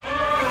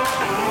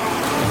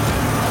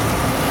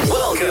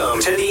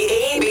Welcome to the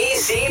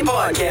ABC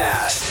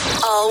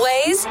Podcast.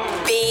 Always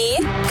be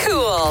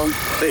cool.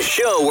 The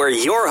show where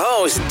your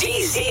hosts,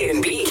 DC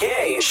and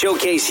BK,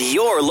 showcase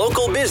your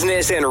local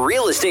business and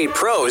real estate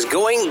pros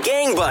going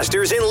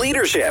gangbusters in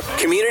leadership,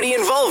 community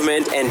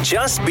involvement, and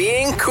just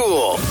being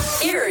cool.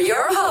 Here are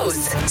your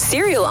hosts,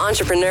 serial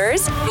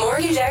entrepreneurs,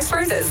 mortgage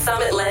experts at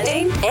Summit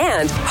Lending,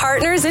 and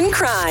partners in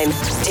crime,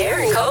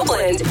 Darren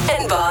Copeland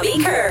and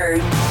Bobby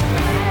Kerr.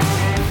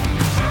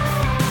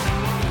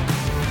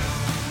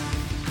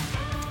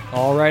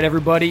 All right,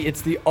 everybody,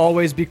 it's the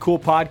Always Be Cool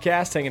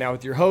podcast, hanging out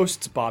with your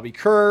hosts, Bobby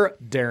Kerr,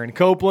 Darren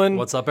Copeland.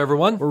 What's up,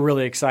 everyone? We're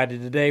really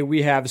excited today.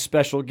 We have a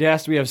special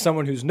guest. We have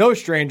someone who's no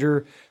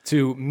stranger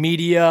to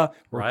media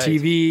or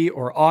TV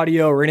or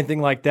audio or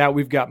anything like that.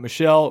 We've got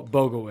Michelle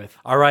Bogowith.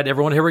 All right,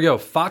 everyone, here we go.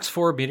 Fox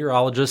 4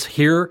 meteorologist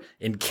here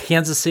in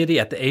Kansas City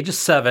at the age of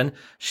 7.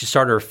 She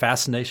started her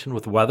fascination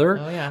with weather.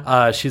 Oh,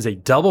 yeah. She's a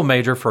double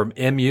major from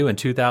MU in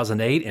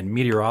 2008 in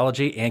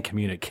meteorology and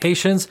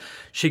communications.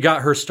 She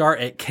got her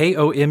start at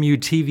KOMU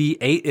TV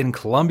 8 in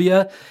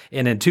Columbia.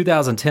 And in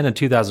 2010 and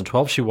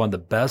 2012, she won the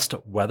Best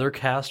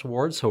Weathercast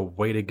Award. So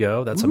way to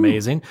go. That's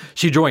amazing.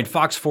 She joined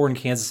Fox 4 in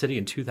Kansas City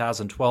in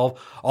 2012.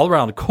 All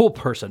around cool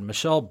person,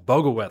 Michelle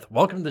Bogowith.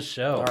 Welcome to the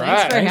show.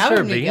 Thanks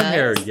for being guys.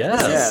 here.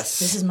 Yes.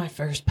 This is my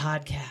first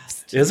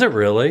podcast. Is it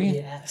really?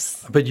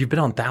 Yes. But you've been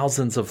on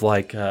thousands of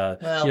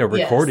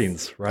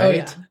recordings, yes.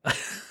 right? Oh, yeah.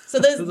 So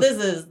this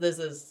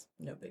is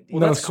no big deal.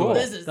 Well, that's cool.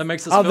 That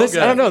makes us feel good.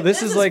 I don't know.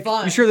 This is like,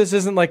 fun. you sure this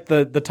isn't like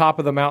the top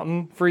of the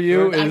mountain for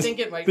you? I think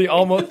it might the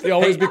be.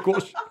 Always Be Cool.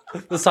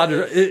 The side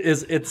of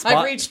it's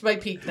I've reached my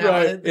peak now.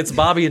 Right. It's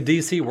Bobby and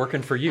DC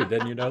working for you.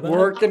 Didn't you know that?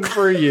 Working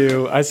for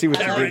you. I see what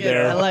you did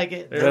there. I like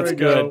it. That's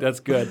good. That's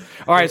good.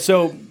 All right.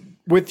 So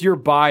with your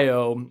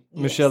bio,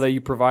 Michelle, that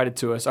you provided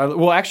to us,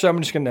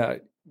 I'm just going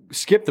to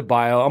skip the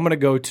bio. I'm going to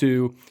go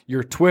to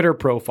your Twitter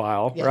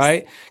profile,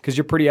 right? Because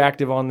you're pretty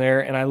active on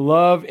there. And I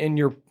love in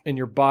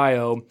your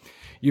bio,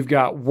 you've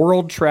got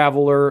world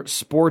traveler,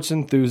 sports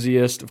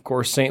enthusiast, of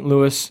course, St.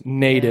 Louis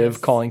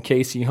native, calling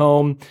Casey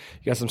home.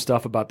 You got some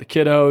stuff about the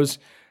kiddos.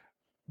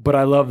 But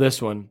I love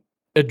this one,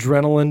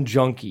 adrenaline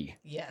junkie.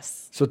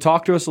 Yes. So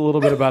talk to us a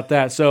little bit about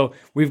that. So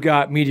we've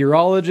got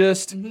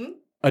meteorologist,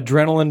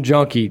 adrenaline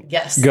junkie.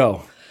 Yes.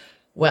 Go.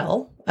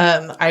 Well,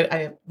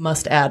 I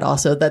must add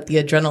also that the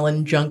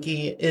adrenaline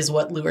junkie is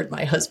what lured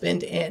my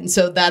husband in.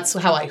 So that's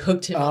how I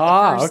hooked him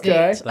on the first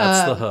date.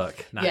 That's the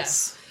hook. Nice.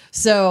 Yes.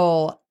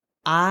 So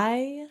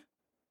I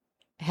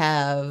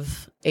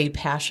have a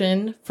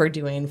passion for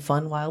doing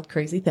fun, wild,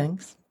 crazy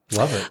things.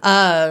 Love it.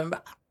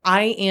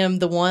 I am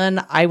the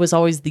one, I was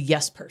always the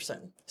yes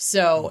person.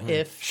 So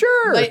if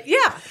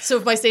so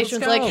if my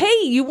station's like,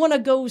 hey, you want to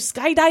go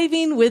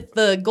skydiving with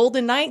the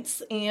Golden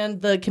Knights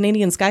and the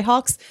Canadian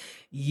Skyhawks?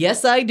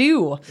 Yes, I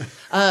do.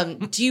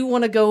 Do you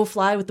want to go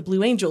fly with the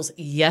Blue Angels?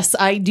 Yes,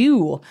 I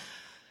do.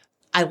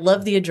 I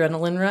love the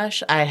adrenaline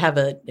rush. I have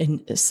a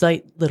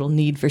slight little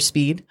need for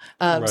speed.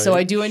 So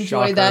I do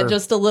enjoy that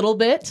just a little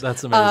bit.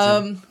 That's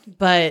amazing.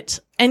 But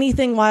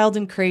anything wild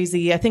and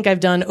crazy, I think I've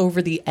done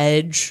Over the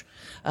Edge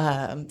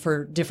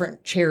for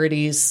different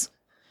charities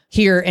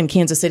here in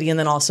Kansas City. And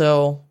then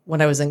also when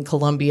I was in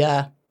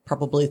Columbia,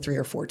 probably 3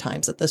 or 4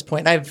 times at this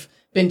point. I've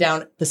been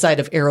down the side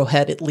of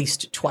Arrowhead at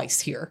least twice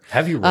here.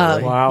 Have you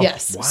really? Wow.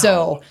 Yes. Wow.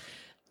 So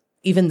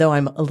even though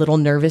I'm a little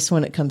nervous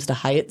when it comes to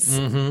heights,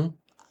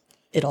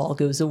 it all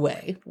goes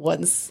away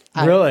once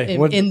I'm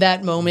in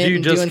that moment. Do you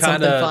and just doing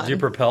something fun. do you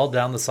propel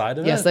down the side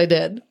of it? Yes, I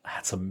did.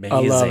 That's amazing. I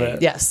love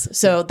it. Yes.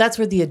 So that's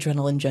where the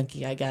adrenaline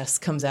junkie, I guess,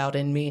 comes out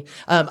in me.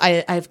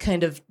 I've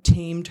kind of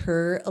tamed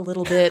her a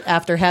little bit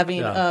after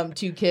having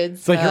 2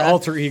 kids. It's like your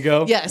alter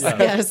ego. Yes,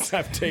 yes.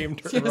 I've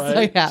tamed her, Yes,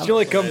 right? I have. She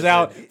only comes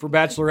out for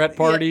bachelorette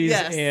parties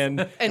Yes. and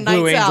Blue nights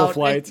Angel out.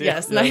 flights.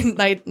 Yes,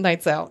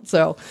 nights out.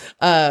 So,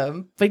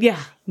 but yeah,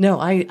 no,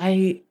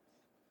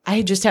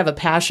 I just have a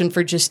passion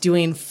for just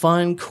doing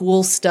fun,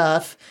 cool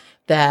stuff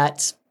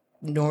that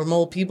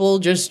normal people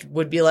just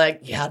would be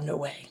like, yeah, no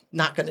way,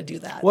 not going to do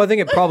that. Well, I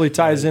think it probably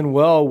ties in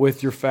well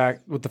with the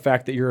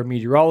fact that you're a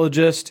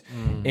meteorologist,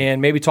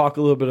 and maybe talk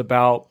a little bit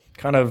about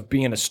kind of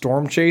being a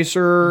storm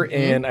chaser.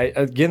 And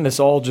again, this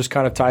all just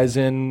kind of ties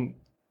in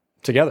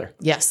together.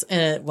 Yes.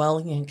 And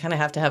you kind of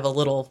have to have a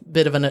little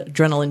bit of an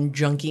adrenaline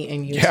junkie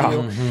in you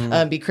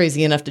to be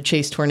crazy enough to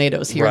chase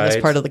tornadoes here in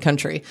this part of the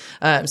country.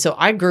 So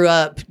I grew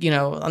up,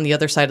 on the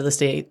other side of the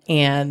state,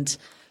 and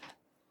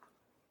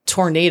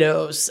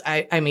tornadoes,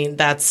 I mean,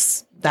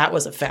 that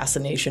was a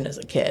fascination as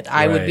a kid.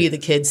 I would be the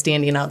kid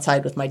standing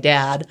outside with my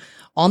dad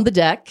on the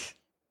deck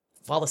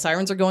while the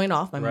sirens are going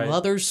off. My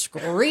mother's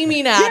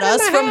screaming at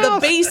us from the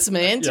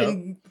basement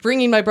and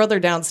bringing my brother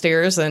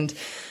downstairs, and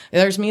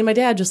there's me and my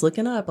dad just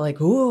looking up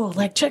like, ooh,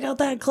 like, check out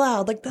that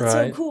cloud. Like, that's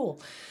so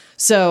cool.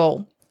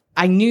 So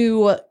I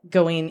knew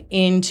going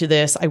into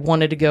this, I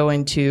wanted to go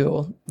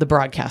into the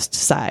broadcast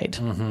side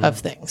of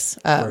things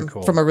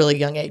from a really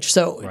young age.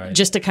 So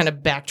just to kind of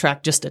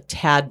backtrack just a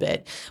tad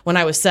bit, when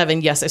I was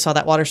 7, yes, I saw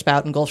that water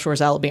spout in Gulf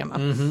Shores,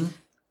 Alabama.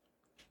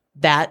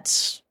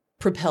 That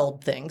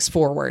propelled things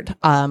forward.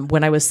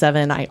 When I was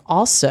 7, I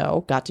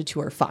also got to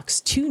tour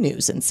Fox 2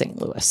 News in St.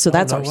 Louis. So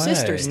that's our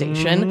sister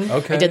station.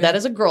 Okay. I did that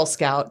as a Girl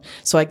Scout.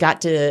 So I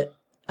got to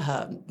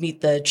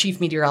meet the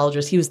chief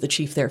meteorologist. He was the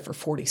chief there for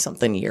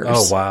 40-something years.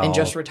 Oh, wow. And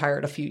just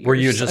retired a few years Were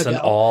you just ago. in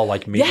awe,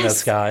 like meeting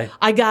this guy?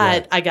 I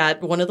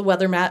got one of the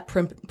weather mat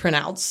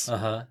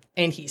printouts,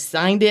 and he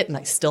signed it, and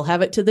I still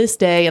have it to this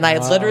day. And I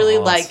literally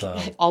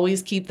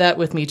always keep that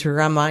with me to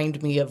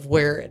remind me of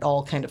where it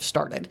all kind of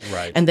started.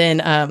 Right. And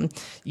then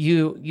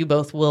you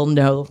both will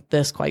know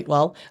this quite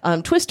well.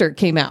 Twister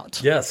came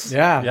out. Yes.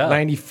 Yeah.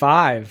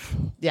 95.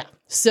 Yeah.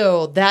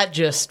 So that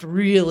just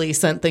really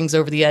sent things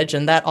over the edge.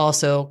 And that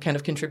also kind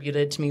of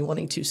contributed to me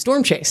wanting to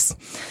storm chase.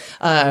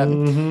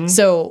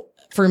 So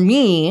for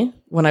me,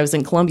 when I was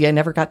in Columbia, I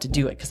never got to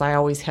do it because I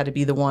always had to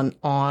be the one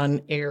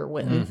on air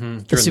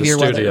when the severe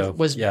weather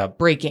was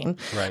breaking.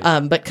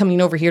 Right. But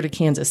coming over here to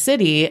Kansas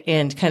City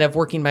and kind of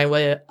working my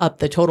way up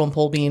the totem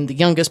pole, being the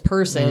youngest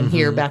person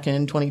here back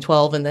in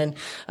 2012, and then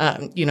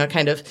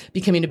kind of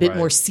becoming a bit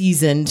more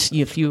seasoned,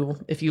 if you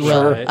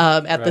will,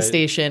 at the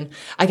station,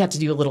 I got to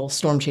do a little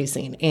storm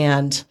chasing.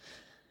 And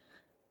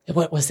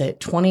what was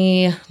it?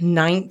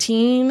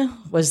 2019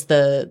 was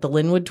the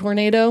Linwood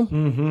tornado.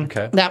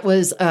 Okay. That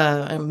was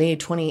May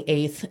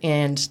 28th,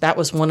 and that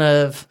was one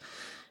of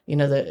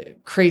the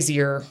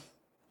crazier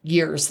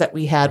years that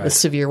we had with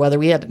severe weather.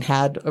 We hadn't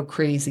had a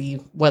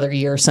crazy weather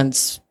year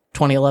since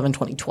 2011,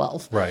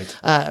 2012. Right.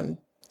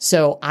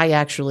 So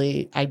I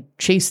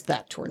chased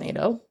that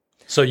tornado.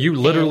 So you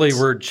literally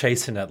were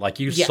chasing it, like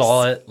you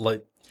saw it,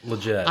 like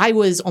legit. I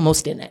was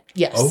almost in it.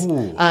 Yes.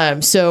 Oh.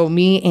 So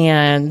me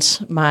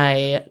and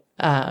my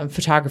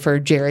photographer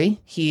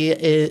Jerry, he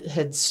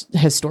has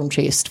storm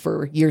chased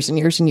for years and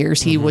years and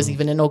years. He was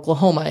even in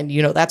Oklahoma, and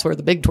that's where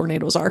the big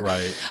tornadoes are.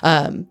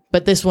 Right.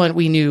 But this one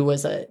we knew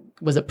was a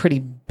pretty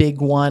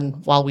big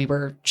one while we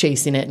were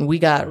chasing it, and we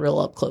got real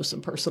up close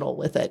and personal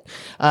with it.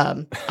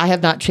 I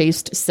have not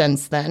chased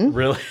since then.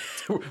 Really?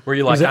 Were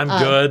you like, I'm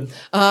good?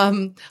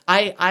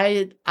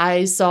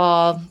 I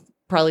saw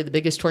probably the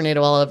biggest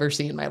tornado I'll ever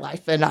see in my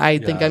life, and I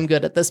think I'm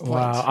good at this point.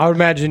 Wow. I would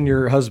imagine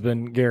your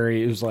husband,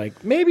 Gary, was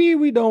like, maybe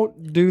we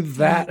don't do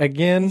that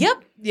again.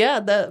 Yep. Yeah.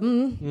 Yep.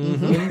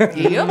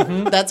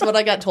 That's what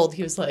I got told.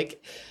 He was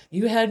like,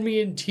 you had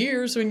me in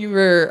tears when you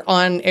were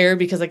on air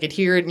because I could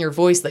hear it in your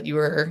voice that you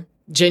were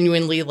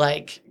genuinely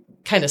like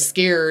kind of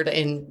scared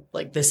and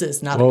like, this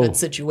is not a good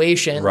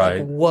situation. Right.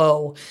 Like,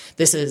 whoa,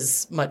 this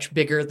is much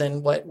bigger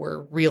than what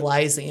we're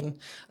realizing.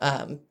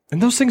 And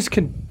those things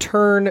can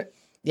turn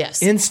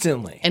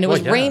instantly. And it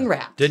was rain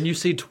wrapped. Didn't you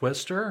see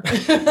Twister?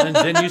 And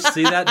didn't you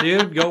see that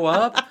dude go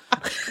up?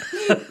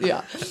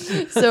 Yeah.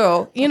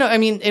 So,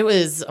 it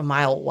was a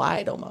mile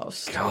wide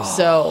almost. God.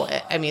 So,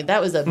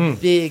 that was a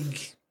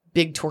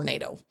big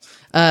tornado.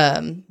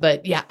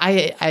 But yeah,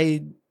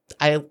 I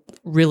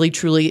really,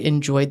 truly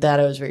enjoyed that.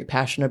 I was very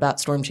passionate about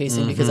storm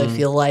chasing because I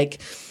feel like,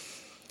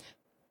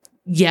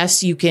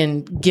 yes, you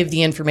can give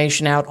the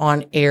information out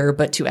on air,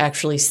 but to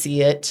actually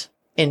see it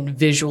and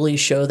visually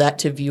show that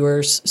to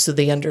viewers so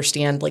they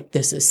understand like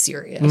this is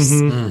serious.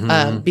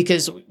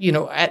 Because,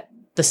 at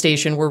the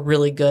station, we're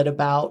really good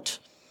about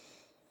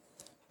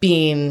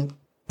being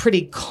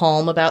pretty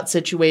calm about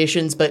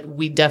situations, but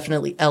we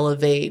definitely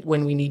elevate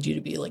when we need you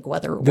to be like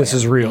weather aware. This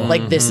is real.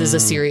 Like this is a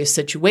serious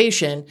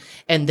situation.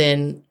 And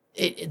then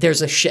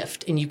there's a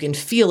shift and you can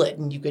feel it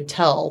and you could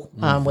tell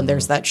when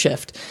there's that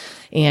shift.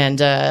 And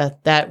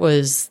that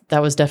was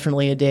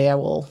definitely a day I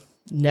will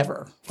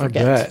never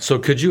forget. So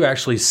could you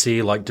actually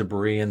see like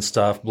debris and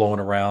stuff blowing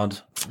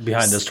around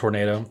behind this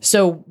tornado?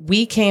 So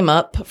we came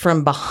up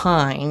from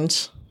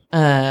behind,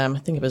 I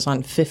think it was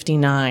on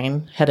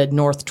 59, headed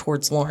north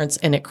towards Lawrence,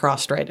 and it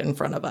crossed right in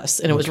front of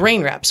us. And it was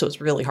rain wrapped, so it was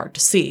really hard to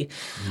see.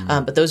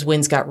 But those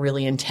winds got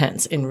really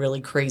intense and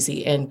really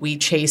crazy. And we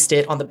chased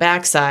it on the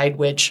backside,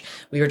 which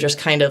we were just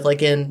kind of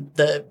like in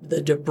the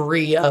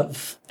debris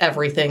of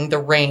everything, the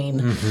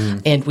rain.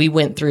 And we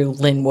went through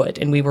Linwood,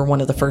 and we were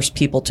one of the first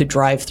people to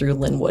drive through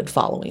Linwood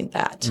following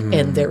that.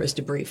 And there was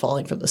debris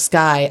falling from the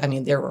sky. I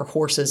mean, there were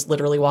horses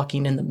literally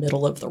walking in the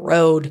middle of the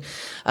road.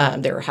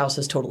 There were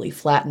houses totally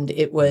flattened.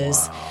 It was,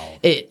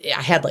 I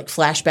had like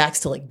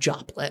flashbacks to like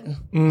Joplin.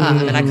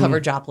 And I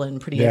covered Joplin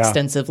pretty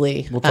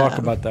extensively. We'll talk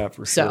about that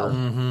for sure.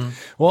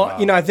 Well,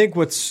 I think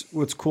what's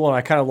cool, and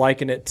I kind of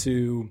liken it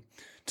to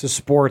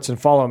sports, and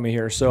follow me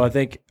here. So I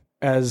think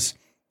as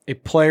a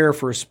player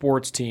for a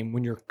sports team,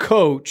 when your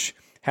coach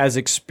has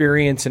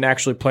experience in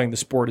actually playing the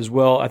sport as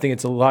well, I think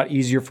it's a lot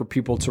easier for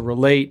people to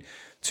relate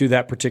to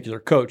that particular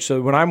coach.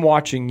 So when I'm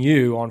watching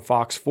you on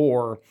Fox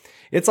 4,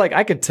 it's like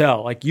I could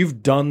tell, like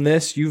you've done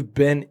this, you've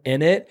been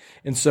in it,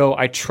 and so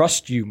I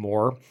trust you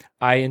more.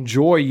 I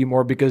enjoy you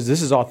more because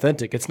this is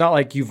authentic. It's not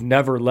like you've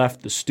never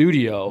left the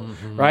studio,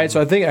 right? So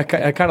I think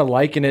I kind of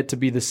liken it to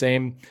be the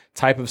same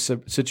type of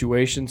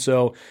situation.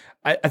 So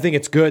I think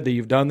it's good that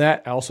you've done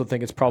that. I also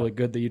think it's probably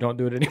good that you don't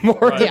do it anymore.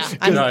 Right.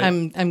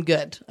 Yeah, I'm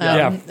good.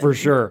 Yeah, for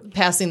sure.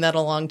 Passing that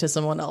along to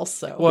someone else.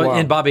 So Well,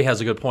 and Bobby has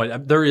a good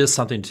point. There is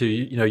something to,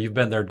 you've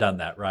been there, done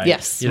that, right?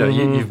 Yes.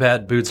 You've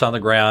had boots on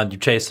the ground,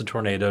 you've chased the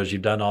tornadoes,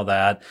 you've done all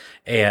that.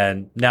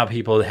 And now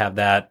people have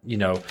that,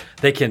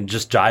 they can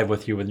just jive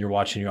with you when you're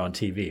watching you on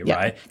TV,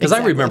 right? Because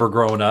I remember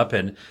growing up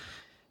and,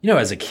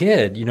 as a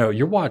kid,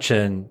 you're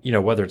watching,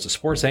 whether it's a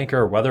sports anchor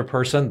or weather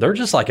person, they're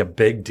just like a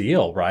big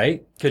deal,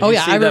 right? Oh,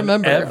 yeah, I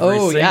remember. Every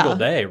single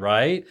day,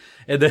 right?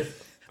 And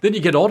then you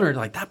get older and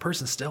you're like, that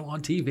person's still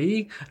on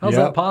TV? How's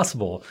that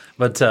possible?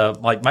 But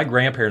like my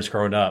grandparents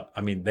growing up,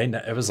 I mean,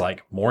 it was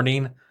like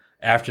morning,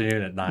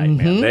 afternoon, at night,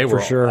 man. They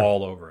were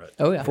all over it.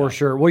 Oh, yeah. For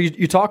sure. Well,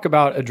 you talk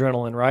about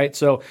adrenaline, right?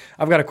 So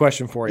I've got a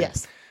question for you.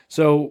 Yes.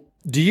 So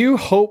do you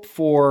hope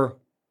for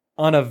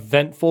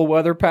uneventful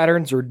weather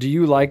patterns, or do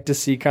you like to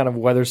see kind of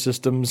weather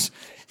systems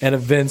and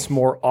events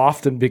more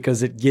often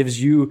because it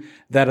gives you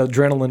that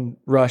adrenaline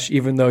rush,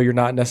 even though you're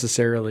not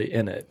necessarily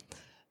in it?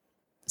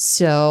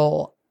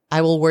 So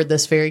I will word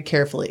this very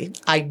carefully.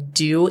 I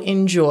do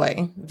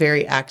enjoy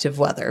very active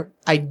weather.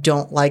 I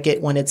don't like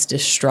it when it's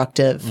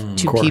destructive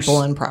to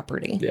people and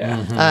property.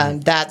 Yeah.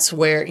 That's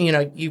where,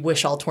 you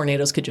wish all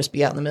tornadoes could just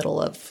be out in the middle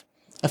of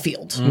a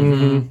field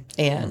and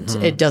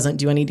it doesn't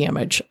do any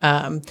damage.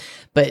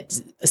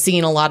 But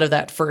seeing a lot of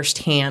that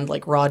firsthand,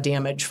 like raw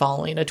damage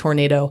following a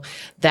tornado,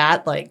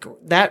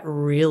 that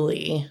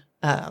really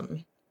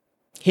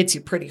hits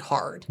you pretty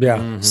hard.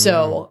 Yeah.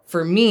 So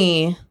for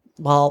me,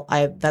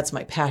 that's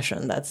my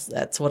passion.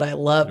 That's what I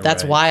love.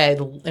 That's why I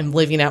am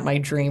living out my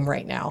dream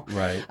right now.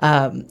 Right.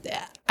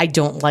 I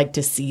don't like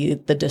to see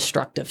the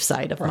destructive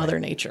side of Mother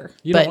Nature.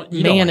 But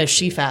man, is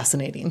she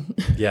fascinating.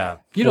 Yeah.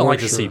 You don't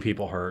like to see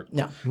people hurt.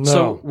 No.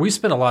 So we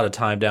spent a lot of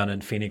time down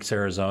in Phoenix,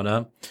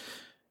 Arizona.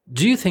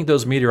 Do you think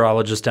those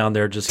meteorologists down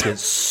there just get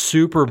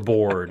super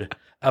bored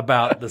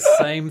about the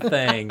same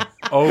thing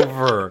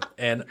over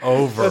and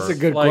over? That's a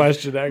good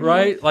question, actually.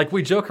 Right? Like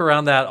we joke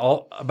around that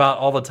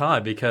all the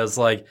time because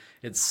like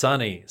it's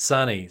sunny,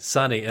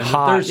 and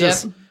hot. there's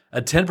just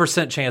a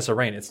 10% chance of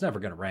rain. It's never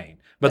going to rain,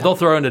 but they'll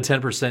throw in a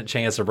 10%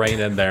 chance of rain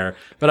in there.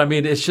 But I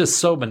mean, it's just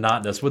so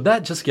monotonous. Would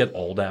that just get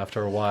old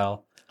after a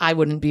while? I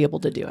wouldn't be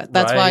able to do it.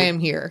 That's why I'm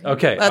here.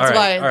 Okay.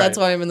 That's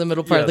why I'm in the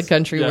middle part of the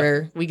country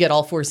where we get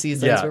all 4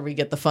 seasons, where we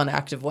get the fun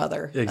active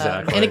weather.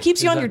 Exactly. And it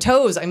keeps you on your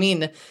toes. I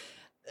mean,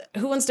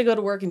 who wants to go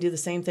to work and do the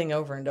same thing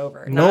over and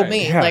over? Not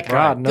me.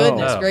 Yeah,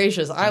 goodness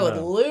gracious, I would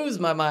lose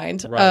my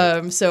mind.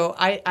 Right. So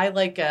I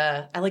like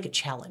a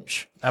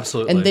challenge.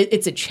 Absolutely. And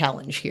it's a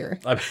challenge here.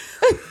 I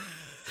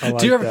like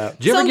do you ever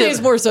that. Some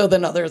days more so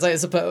than others, I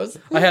suppose.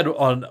 I had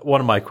on one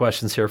of my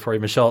questions here for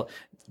you, Michelle.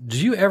 Do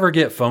you ever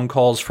get phone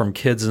calls from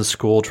kids in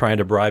school trying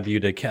to bribe you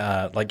to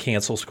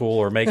cancel school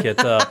or make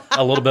it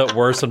a little bit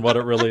worse than what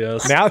it really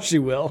is? Now she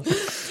will.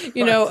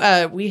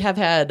 We have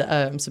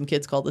had some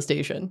kids call the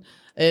station.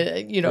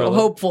 Really?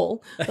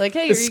 Hopeful. Like,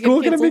 hey, is school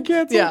going to be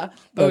canceled? Yeah.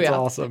 That's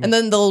awesome. And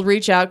then they'll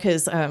reach out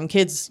because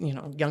kids,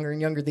 younger and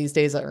younger these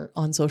days are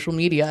on social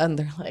media and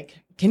they're like,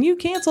 can you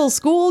cancel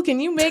school? Can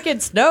you make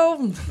it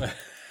snow?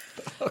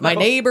 My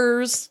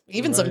neighbors,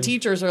 even some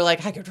teachers are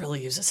like, I could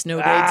really use a snow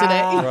day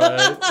today.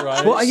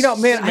 Right. Well,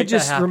 man, I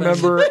just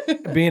remember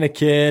being a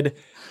kid,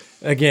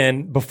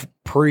 again,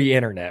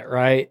 pre-internet,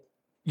 right?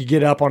 You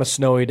get up on a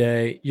snowy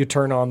day, you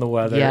turn on the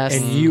weather,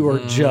 and you are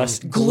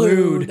just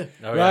glued,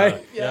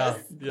 right? Yeah.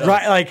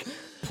 Right, like,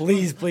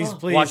 please.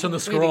 Watching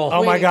the scroll.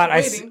 Oh my God,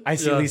 I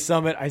see Lee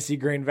Summit, I see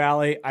Green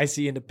Valley, I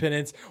see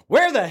Independence.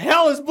 Where the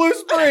hell is Blue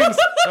Springs?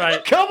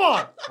 Right. Come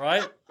on.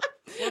 Right.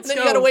 And then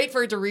you got to wait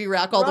for it to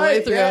re-rack all the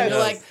way through. And you're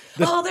like,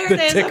 there it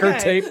is. The ticker okay.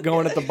 tape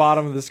going at the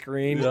bottom of the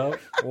screen.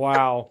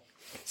 Wow.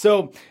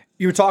 So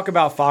you talk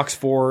about Fox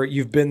 4.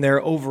 You've been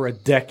there over a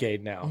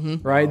decade now,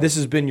 right? Wow. This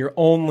has been your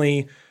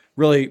only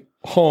really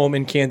home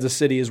in Kansas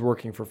City is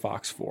working for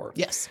Fox 4.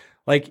 Yes.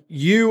 Like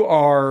you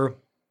are,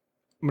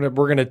 we're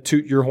going to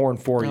toot your horn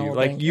for you.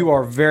 Like you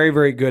are very,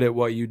 very good at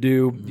what you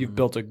do. You've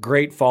built a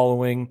great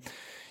following.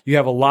 You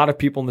have a lot of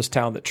people in this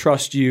town that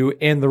trust you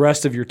and the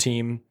rest of your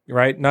team,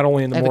 right? Not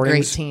only in the mornings. I have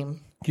a great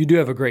team. You do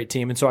have a great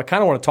team. And so I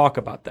kind of want to talk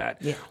about that.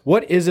 Yeah.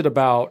 What is it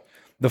about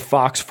the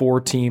Fox 4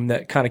 team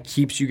that kind of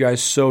keeps you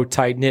guys so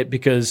tight-knit?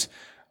 Because,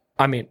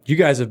 I mean, you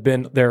guys have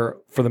been there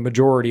for the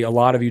majority, a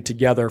lot of you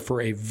together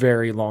for a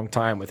very long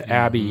time with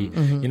Abby,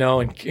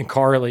 and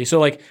Carly. So,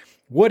 like,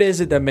 what is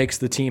it that makes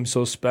the team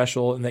so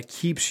special and that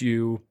keeps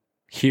you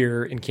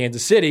here in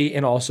Kansas City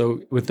and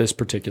also with this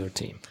particular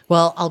team?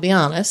 Well, I'll be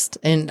honest,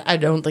 and I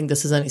don't think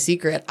this is any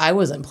secret. I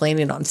wasn't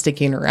planning on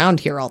sticking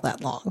around here all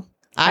that long.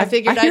 I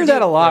figured I hear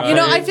that a lot.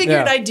 I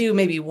figured I'd do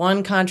maybe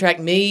 1 contract,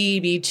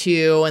 maybe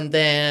 2, and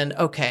then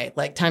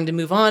like time to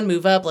move on,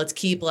 move up. Let's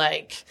keep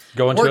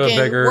going to a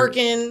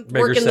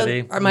bigger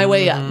city. My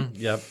way up.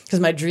 Yep. Because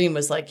my dream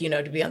was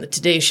to be on the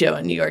Today Show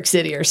in New York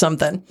City or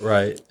something.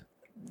 Right.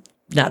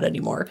 Not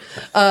anymore.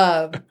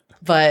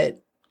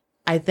 But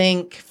I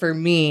think for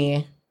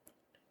me,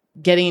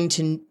 getting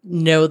to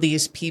know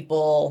these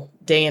people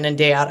day in and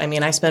day out, I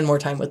mean, I spend more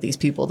time with these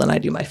people than I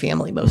do my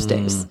family most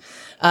days.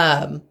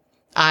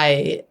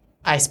 I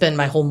spend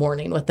my whole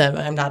morning with them.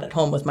 I'm not at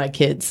home with my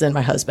kids and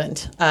my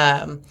husband.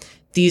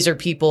 These are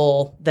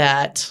people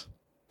that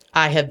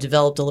I have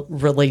developed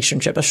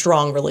a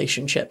strong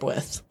relationship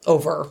with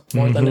over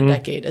more than a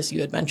decade, as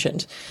you had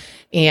mentioned.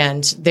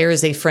 And there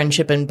is a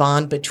friendship and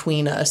bond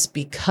between us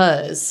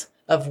because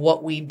of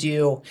what we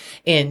do.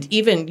 And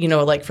even,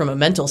 like from a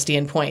mental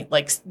standpoint,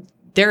 like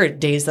there are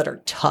days that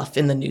are tough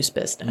in the news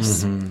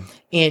business.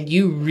 And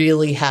you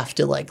really have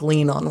to like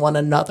lean on one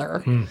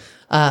another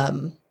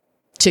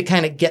to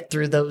kind of get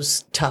through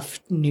those tough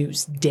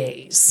news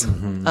days.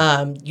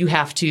 You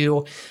have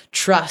to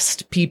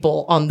trust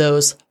people on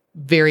those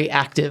very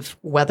active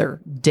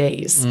weather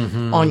days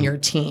on your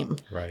team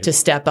to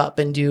step up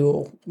and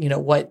do,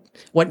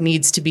 what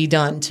needs to be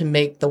done to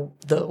make the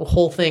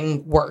whole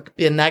thing work.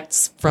 And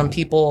that's from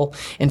people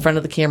in front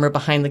of the camera,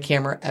 behind the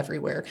camera,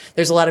 everywhere.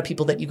 There's a lot of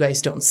people that you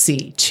guys don't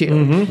see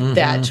too,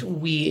 that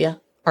we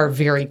are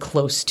very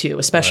close to,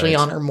 especially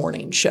on our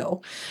morning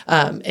show.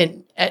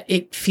 And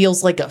it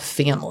feels like a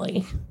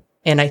family.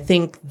 And I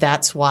think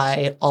that's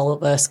why all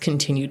of us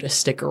continue to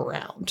stick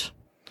around.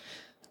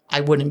 I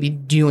wouldn't be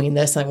doing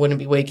this. I wouldn't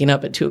be waking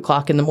up at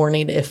 2:00 in the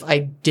morning if I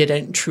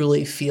didn't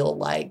truly feel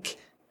like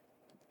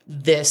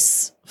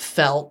this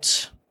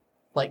felt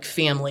like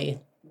family,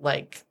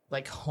 like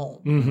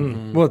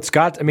home. Well,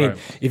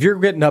 if you're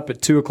getting up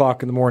at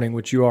 2:00 in the morning,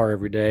 which you are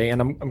every day,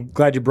 and I'm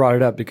glad you brought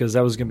it up because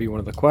that was going to be one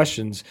of the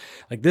questions.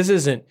 Like, this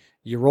isn't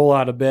you roll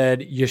out of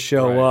bed, you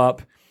show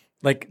up.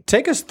 Like,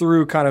 take us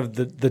through kind of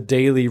the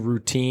daily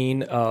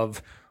routine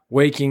of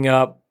waking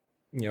up,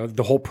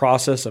 the whole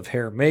process of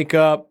hair,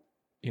 makeup,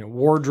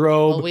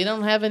 wardrobe. Well, we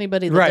don't have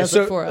anybody that does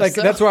it for us. Like,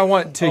 that's what I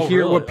want to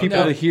hear. Really? What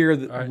people to hear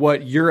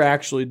what you're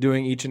actually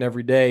doing each and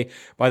every day.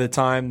 By the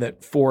time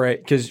that 4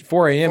 a.m.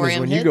 is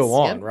when you go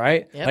on,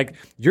 right? Yep. Like,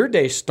 your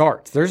day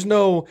starts. There's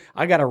no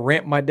I got to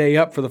ramp my day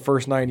up for the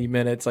first 90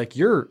 minutes. Like,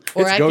 or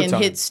I can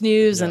hit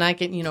snooze and I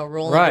can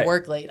roll into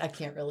work late. I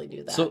can't really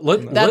do that. So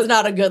that's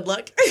not a good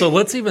look. So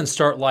let's even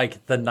start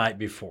like the night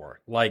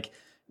before. Like,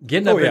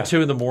 getting up at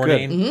 2 in the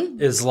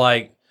morning is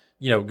like,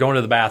 going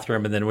to the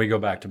bathroom and then we go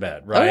back to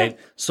bed, right?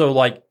 So,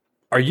 like,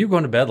 are you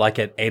going to bed like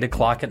at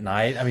 8:00 at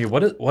night? I mean,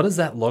 what does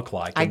that look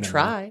like? I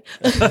try.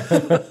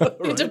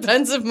 It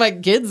depends if my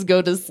kids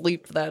go to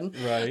sleep then.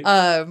 Right.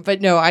 But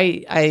no,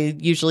 I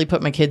usually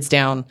put my kids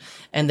down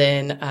and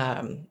then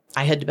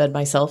I head to bed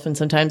myself. And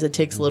sometimes it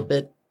takes a little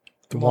bit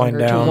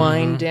longer to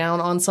wind down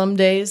on some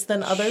days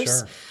than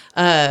others.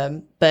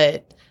 Sure.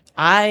 But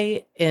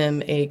I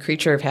am a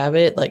creature of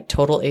habit, like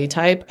total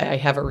A-type. I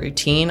have a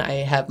routine. I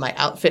have my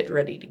outfit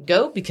ready to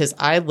go because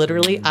I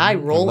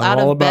roll out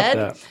of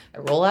bed. I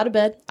roll out of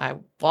bed. I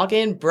walk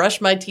in,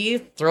 brush my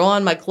teeth, throw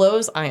on my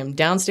clothes. I am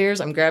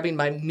downstairs. I'm grabbing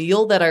my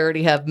meal that I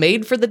already have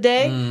made for the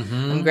day.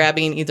 I'm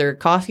grabbing either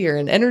coffee or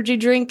an energy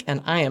drink,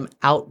 and I am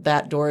out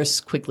that door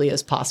as quickly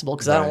as possible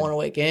because I don't want to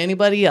wake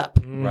anybody up.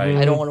 Right.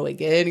 I don't want to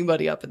wake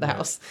anybody up in the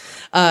house.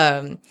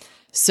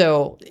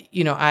 So,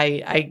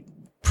 I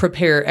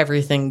prepare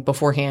everything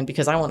beforehand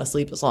because I want to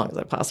sleep as long as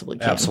I possibly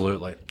can.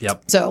 Absolutely.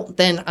 Yep. So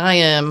then I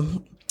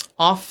am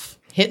off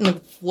hitting the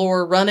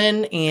floor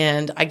running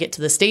and I get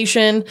to the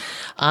station.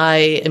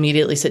 I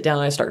immediately sit down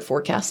and I start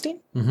forecasting.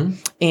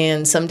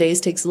 And some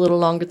days takes a little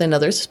longer than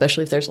others,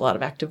 especially if there's a lot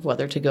of active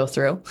weather to go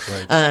through.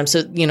 Right.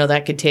 So,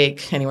 that could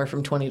take anywhere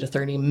from 20 to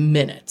 30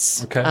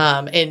 minutes. Okay.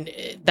 And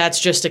that's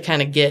just to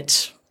kind of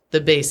get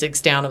the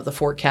basics down of the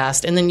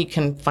forecast. And then you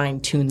can fine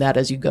tune that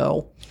as you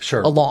go.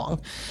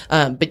 Along.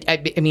 But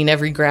I mean,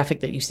 every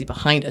graphic that you see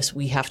behind us,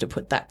 we have to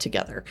put that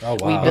together. Oh,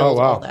 wow. We build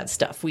all that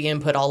stuff. We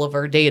input all of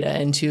our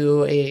data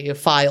into a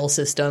file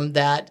system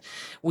that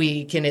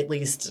we can at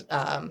least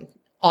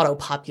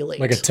auto-populate.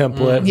 Like a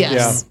template.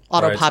 Yes. Yeah.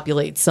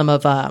 Auto-populate some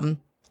of the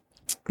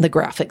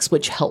graphics,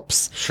 which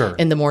helps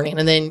in the morning.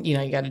 And then, you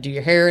got to do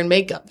your hair and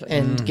makeup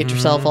and get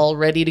yourself all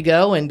ready to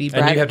go and be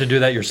bright. And you have to do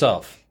that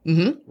yourself?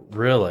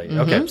 Really?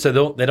 Okay.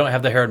 So they don't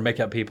have the hair and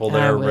makeup people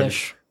that are ready.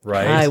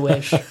 Right. I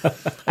wish.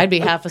 I'd be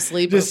half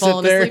asleep or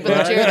falling asleep in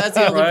the chair. That's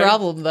the only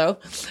problem, though.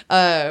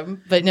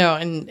 But no,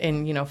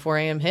 and 4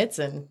 a.m. hits,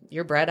 and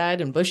you're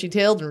bright-eyed and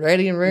bushy-tailed and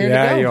ready to go.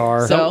 Yeah, you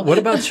are. So what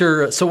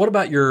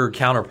about your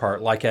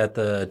counterpart, like at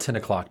the 10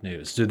 o'clock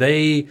news? Do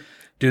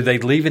they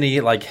leave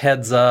any like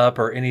heads up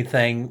or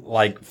anything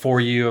like for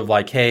you of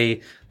like,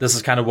 hey, this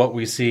is kind of what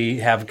we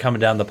have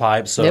coming down the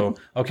pipe? So,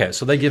 okay.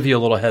 So they give you a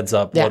little heads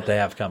up what they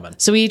have coming.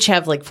 So we each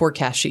have like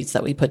forecast sheets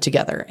that we put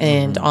together.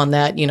 And on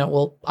that,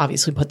 we'll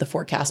obviously put the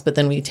forecast, but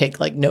then we take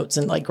like notes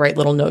and like write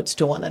little notes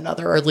to one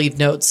another or leave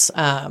notes,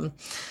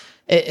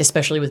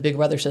 especially with big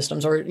weather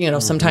systems or,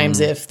 sometimes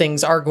if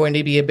things are going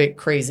to be a bit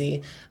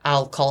crazy,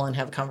 I'll call and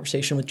have a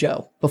conversation with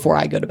Joe before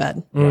I go to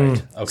bed.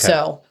 Right. Okay.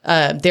 So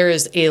there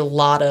is a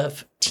lot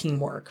of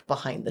teamwork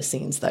behind the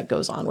scenes that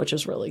goes on, which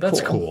is really cool.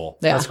 That's cool.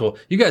 Yeah. That's cool.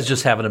 You guys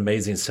just have an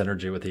amazing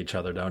synergy with each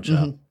other, don't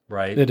you?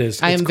 Right? It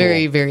is. I am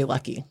very, very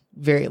lucky.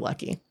 Very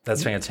lucky.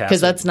 That's fantastic.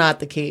 Because that's not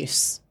the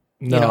case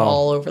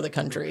all over the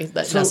country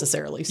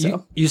necessarily.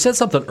 So you said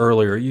something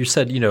earlier. You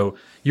said, you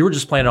were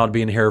just planning on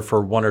being here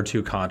for 1 or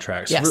 2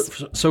 contracts.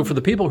 Yes. So for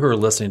the people who are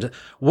listening,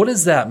 what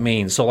does that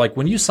mean? So like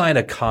when you sign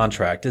a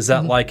contract, is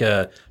that like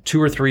a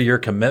 2 or 3 year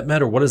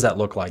commitment, or what does that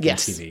look like in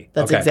TV?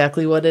 That's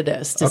exactly what it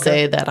is, to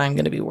say that I'm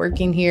going to be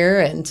working here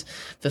and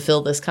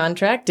fulfill this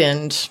contract,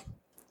 and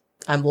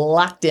I'm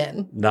locked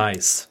in.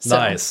 Nice.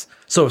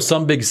 So if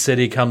some big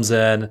city comes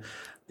in,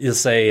 you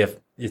say if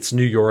it's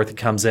New York that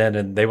comes in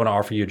and they want to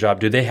offer you a job,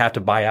 do they have to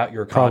buy out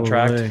your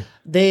contract?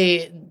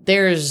 Probably.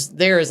 There's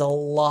a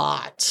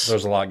lot.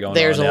 There's a lot going on.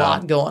 There's a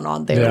lot going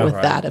on there with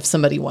that. If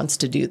somebody wants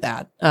to do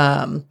that,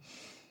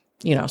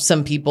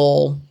 some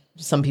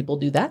people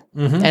do that,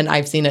 and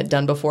I've seen it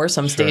done before.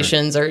 Some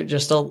stations are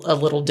just a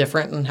little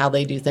different in how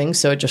they do things,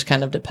 so it just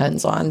kind of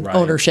depends on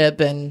ownership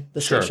and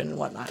the station and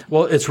whatnot.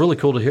 Well, it's really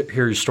cool to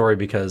hear your story,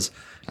 because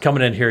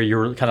coming in here, you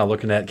were kind of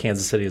looking at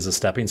Kansas City as a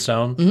stepping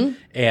stone,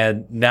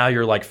 and now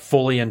you're like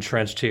fully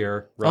entrenched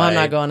here. Right? Oh, I'm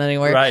not going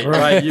anywhere.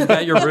 Right. You've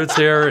got your roots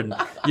here, and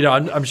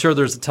I'm sure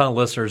there's a ton of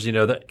listeners,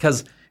 that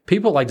because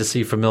people like to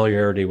see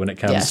familiarity when it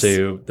comes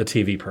to the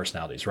TV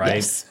personalities, right?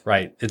 Yes.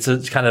 Right.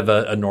 It's kind of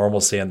a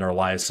normalcy in their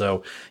life.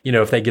 So,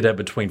 if they get up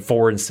between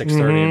 4 and 6:30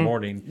 in the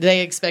morning, they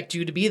expect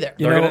you to be there.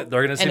 They're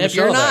going to see and the if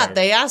show you're not, there.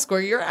 they ask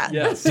where you're at.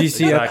 Yes,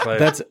 DC, exactly.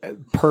 That's a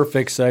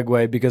perfect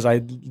segue, because I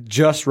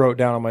just wrote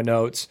down on my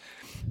notes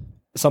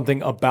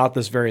something about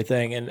this very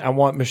thing, and I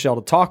want Michelle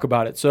to talk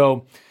about it.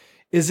 So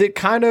is it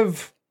kind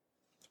of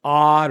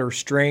odd or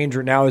strange,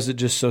 or now is it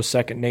just so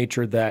second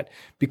nature that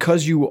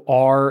because you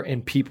are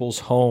in people's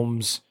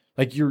homes,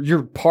 like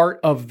you're part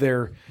of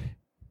their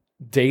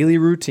daily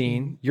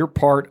routine, you're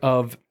part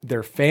of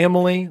their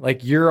family,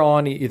 like you're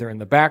on either in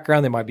the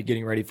background, they might be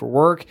getting ready for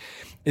work,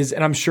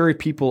 and I'm sure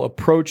people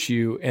approach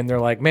you and they're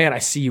like, man, I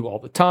see you all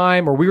the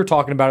time. Or we were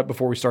talking about it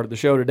before we started the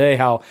show today,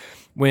 how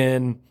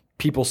when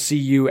people see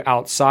you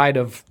outside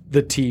of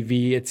the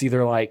TV, it's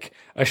either like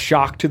a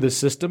shock to the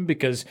system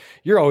because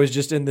you're always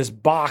just in this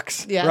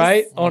box,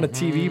 right? On a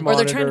TV monitor. Or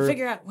they're trying to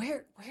figure out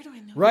where do I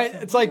know? Right?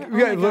 It's like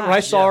when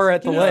I saw her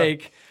at the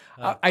lake,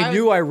 I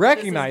knew I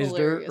recognized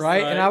her,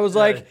 right? And I was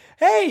like,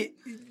 hey,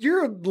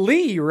 you're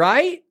Lee,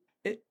 right?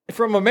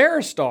 From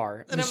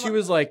Ameristar. And she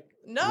was like,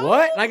 no.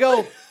 What? And I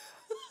go,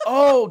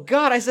 oh,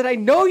 God. I said, I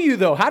know you,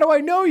 though. How do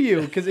I know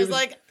you? Because it was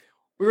like,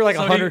 we were like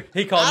 100.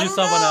 He called you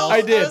someone else.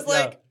 I did. I was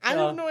like, I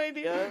have no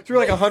idea. We were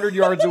like 100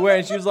 yards away,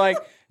 and she was like,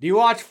 do you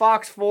watch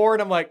Fox 4?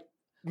 And I'm like,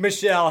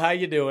 Michelle, how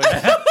you doing?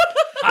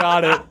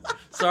 Got it.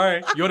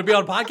 Sorry. You want to be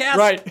on a podcast?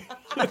 Right.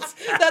 That's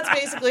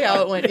basically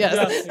how it went,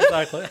 yes.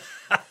 Exactly.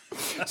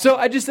 So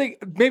I just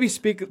think maybe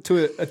speak to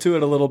it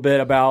a little bit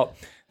about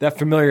that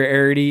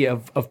familiarity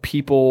of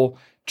people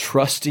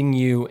trusting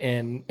you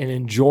and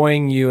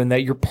enjoying you, and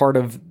that you're part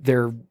of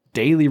their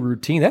daily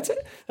routine.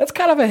 That's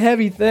kind of a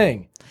heavy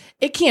thing.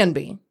 It can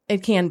be.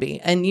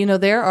 And,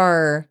 there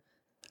are,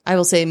 I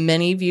will say,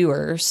 many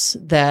viewers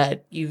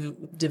that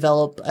you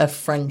develop a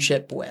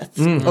friendship with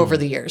over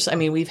the years. I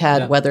mean, we've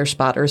had weather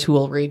spotters who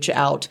will reach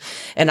out,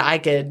 and I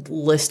could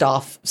list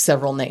off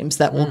several names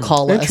that will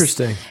call us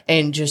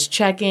and just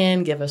check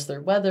in, give us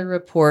their weather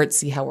report,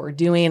 see how we're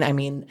doing. I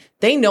mean,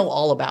 they know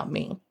all about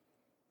me.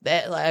 You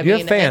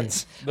have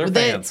fans. They're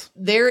fans.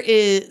 There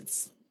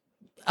is...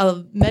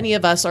 many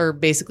of us are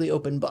basically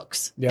open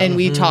books, and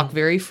we talk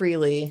very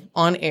freely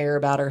on air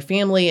about our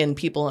family and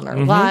people in our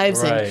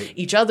lives and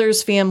each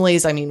other's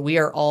families. I mean, we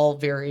are all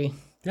very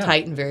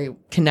tight and very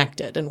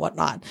connected and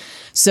whatnot.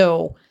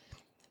 So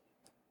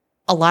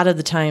a lot of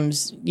the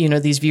times,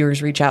 these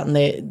viewers reach out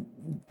and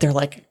they're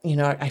like,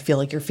 I feel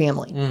like your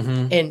family,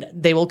 and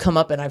they will come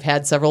up, and I've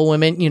had several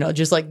women,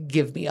 just like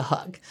give me a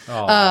hug.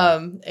 How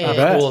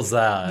cool is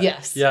that?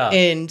 Yes. Yeah.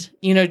 And,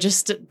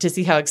 just to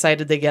see how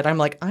excited they get, I'm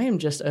like, I am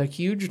just a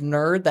huge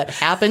nerd that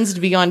happens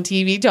to be on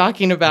TV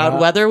talking about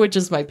weather, which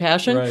is my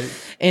passion.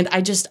 Right. And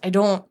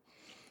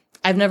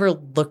I've never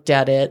looked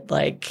at it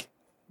like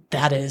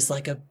that is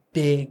like a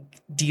big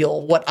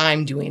deal, what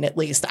I'm doing, at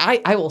least.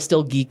 I will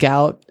still geek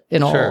out,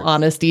 in all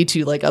honesty,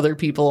 to like other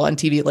people on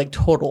TV, like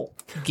total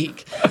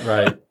geek.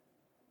 Right.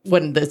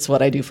 When that's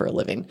what I do for a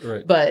living.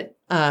 Right. But,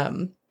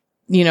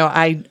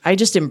 I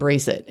just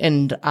embrace it,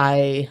 and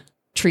I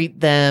treat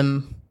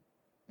them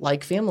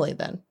like family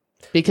then,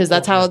 because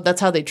that's how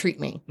they treat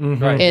me.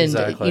 Right. And,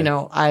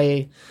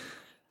 exactly.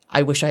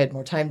 I wish I had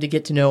more time to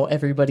get to know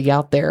everybody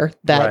out there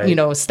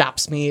that,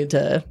 stops me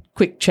to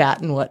quick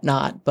chat and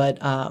whatnot. But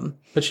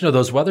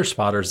those weather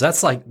spotters,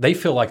 that's like, they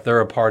feel like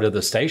they're a part of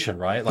the station,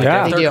 right? Like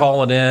if They they're do.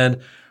 calling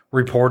in,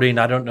 reporting,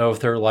 I don't know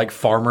if they're like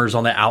farmers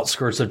on the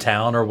outskirts of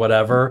town or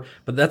whatever,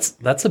 but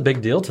that's a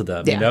big deal to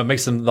them. Yeah. It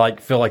makes them like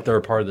feel like they're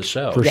a part of the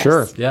show. For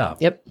sure. Yeah.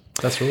 Yep.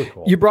 That's really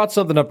cool. You brought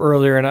something up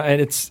earlier,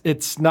 and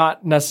it's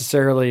not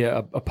necessarily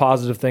a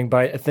positive thing,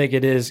 but I think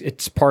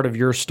it's part of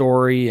your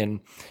story.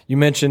 And you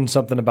mentioned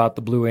something about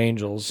the Blue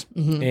Angels,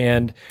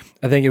 and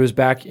I think it was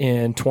back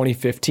in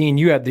 2015.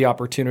 You had the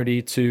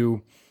opportunity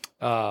to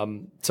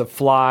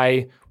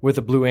fly with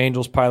a Blue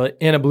Angels pilot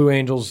in a Blue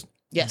Angels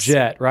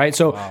jet, right?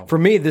 So for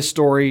me, this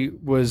story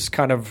was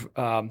kind of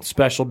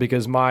special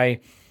because my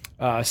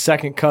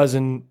second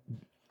cousin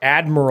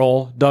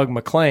Admiral Doug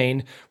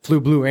McClain flew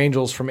Blue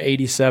Angels from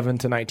 87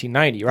 to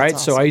 1990, right?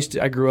 Awesome.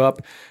 So I grew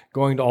up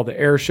going to all the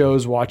air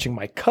shows, watching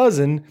my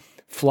cousin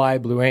fly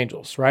Blue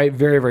Angels, right?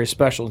 Very, very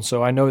special. And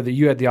so I know that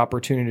you had the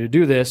opportunity to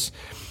do this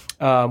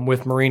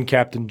with Marine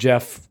Captain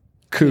Jeff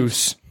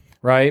Coos,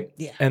 right?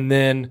 Yeah. And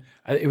then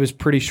it was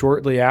pretty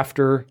shortly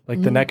after,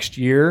 like the next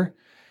year,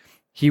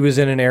 he was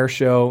in an air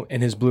show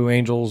and his Blue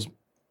Angel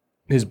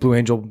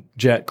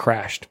jet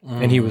crashed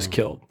and he was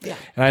killed. Yeah.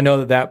 And I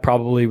know that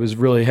probably was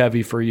really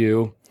heavy for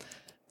you.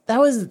 That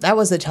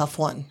was a tough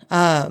one.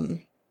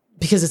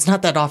 Because it's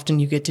not that often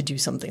you get to do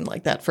something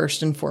like that,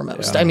 first and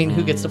foremost. I mean,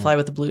 who gets to fly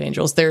with the Blue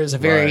Angels? There is a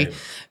very,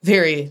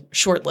 very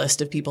short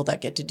list of people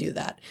that get to do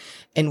that.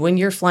 And when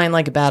you're flying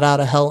like a bat out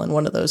of hell in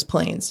one of those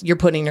planes, you're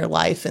putting your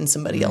life in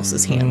somebody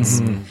else's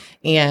hands.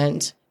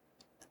 And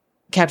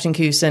Captain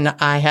Coos and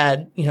I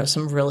had,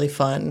 some really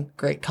fun,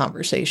 great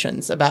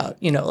conversations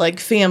about, like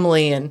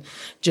family and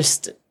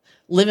just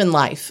living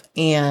life.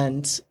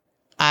 And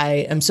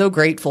I am so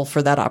grateful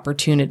for that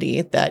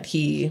opportunity that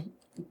he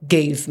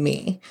gave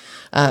me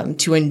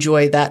to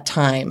enjoy that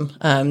time.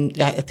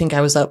 I think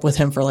I was up with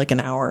him for like an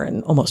hour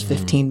and almost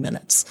 15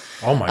 minutes.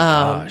 Oh my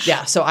gosh.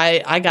 Yeah. So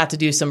I got to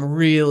do some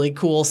really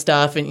cool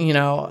stuff and,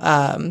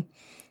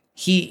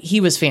 he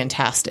was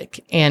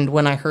fantastic. And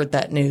when I heard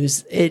that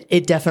news,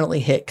 it definitely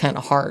hit kind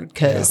of hard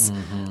because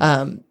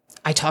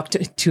I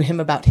talked to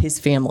him about his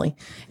family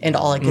and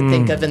all I could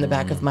think of in the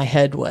back of my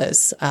head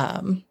was,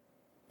 my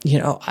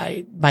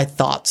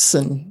thoughts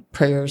and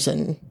prayers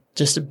and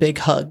just a big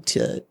hug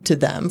to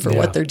them for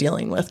what they're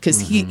dealing with. Cause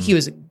he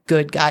was a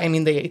good guy. I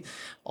mean,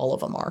 all of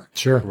them are.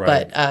 Sure.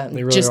 But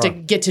really just are. to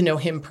get to know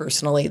him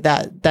personally,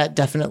 that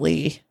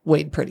definitely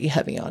weighed pretty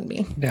heavy on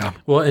me. Yeah.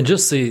 Well, and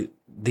just the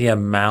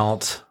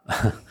amount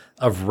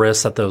of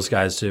risks that those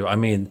guys do. I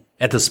mean,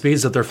 at the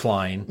speeds that they're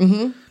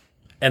flying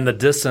and the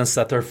distance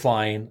that they're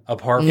flying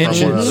apart from one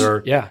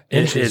another,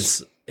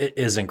 it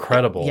is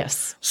incredible.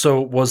 Yes.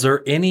 So was there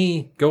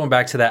going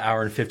back to that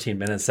hour and 15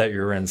 minutes that you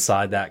were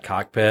inside that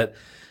cockpit,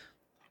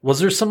 was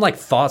there some like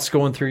thoughts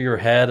going through your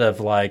head of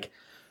like,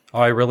 oh,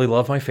 I really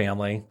love my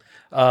family.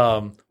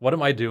 What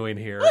am I doing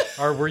here?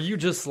 Or were you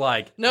just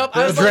like, Nope.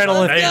 I was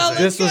Adrenaline. Like, let's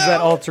go, This was that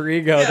alter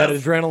ego, that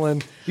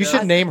adrenaline. You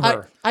should name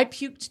her. I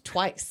puked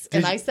twice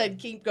and I said,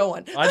 keep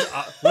going.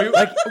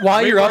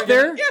 While you're up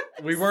there?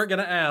 We weren't going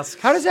to ask.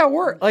 How does that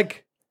work?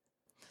 Like,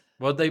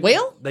 Well, they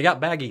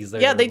got baggies there.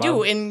 Yeah, they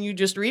do. And you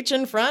just reach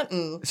in front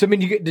and. so I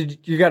mean,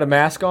 you got a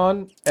mask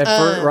on at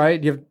first,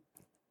 right? You have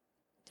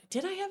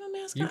Did I have a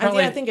mask You on?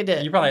 probably, Yeah, I think I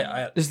did. You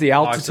probably just the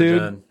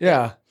altitude. Oxygen.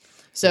 Yeah.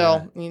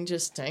 So you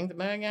just take the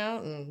bag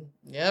out and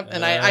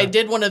and I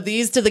did one of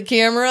these to the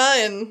camera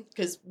and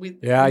because we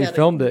you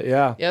filmed it.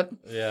 Yeah. Yep.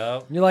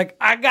 Yeah. You're like,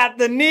 I got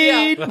the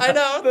need. Yeah, I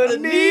know The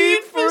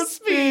need for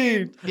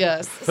speed.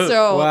 Yes.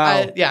 So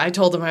Wow. I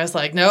told him I was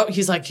like, no.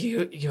 He's like,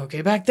 you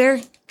okay back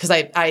there? Because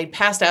I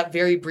passed out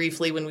very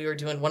briefly when we were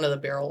doing one of the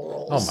barrel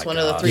rolls, Oh my one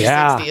gosh. of the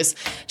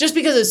 360s, just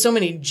because there's so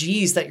many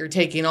G's that you're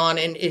taking on,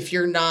 and if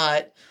you're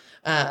not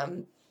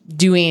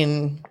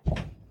doing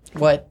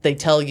what they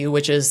tell you,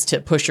 which is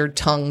to push your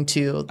tongue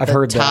to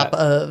the top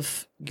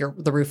of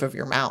the roof of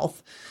your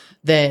mouth,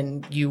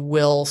 then you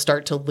will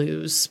start to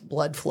lose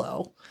blood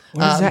flow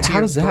to How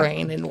your does that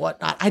brain and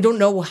whatnot. I don't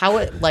know how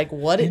it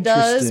what it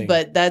does, Interesting.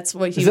 but that's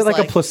what he's Is it like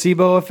a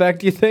placebo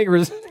effect, you think? Or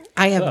is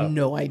I have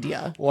no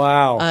idea.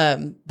 wow.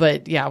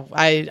 But yeah,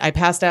 I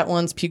passed out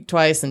once, puked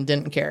twice, and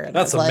didn't care. And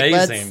That's I was like,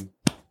 amazing.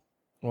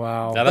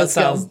 Wow. Now that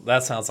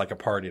sounds like a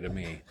party to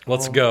me.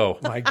 Let's go.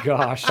 My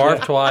gosh.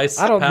 Barf twice.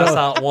 I don't pass know.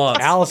 out once.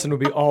 Allison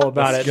would be all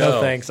about Let's it. No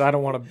go. thanks. I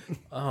don't want to.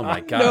 Oh my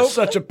gosh. I'm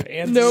such a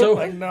pansy. So,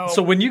 Like, no.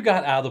 so when you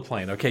got out of the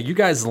plane, okay, you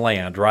guys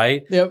land,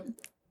 right? Yep.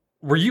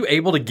 Were you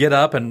able to get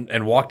up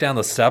and walk down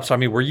the steps? I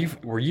mean, were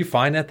you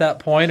fine at that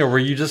point, or were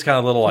you just kind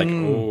of a little like,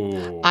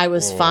 oh? I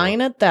was fine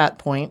at that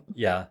point,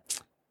 Yeah.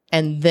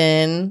 and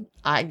then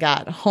I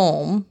got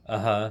home,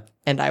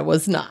 and I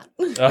was not.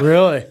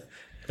 Really?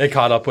 It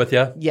caught up with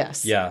you?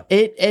 Yes. Yeah.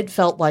 It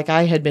felt like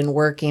I had been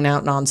working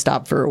out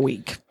nonstop for a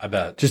week. I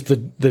bet. Just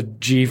the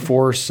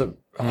G-force.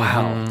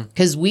 Wow.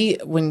 Because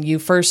when we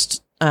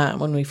first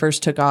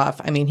took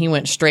off, I mean, he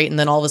went straight, and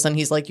then all of a sudden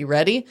he's like, "You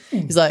ready?"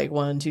 He's like,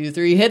 1, 2,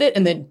 3, hit it,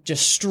 and then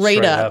just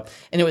straight up.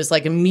 And it was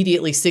like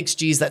immediately 6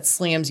 Gs that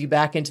slams you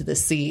back into the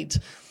seat.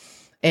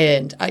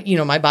 And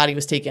my body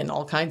was taking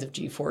all kinds of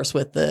G-force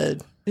with the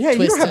Yeah, you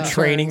twists don't have and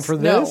training turns. for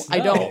this. No, I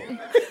don't.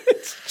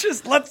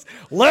 Just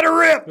let her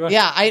rip.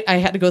 Yeah, I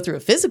had to go through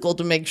a physical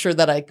to make sure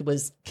that I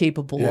was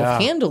capable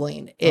of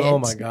handling it. Oh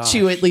my gosh.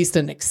 To at least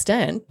an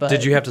extent. But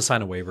Did you have to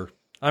sign a waiver?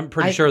 I'm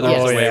pretty sure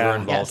there was a waiver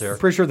involved here.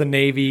 Pretty sure the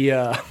Navy.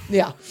 Yeah,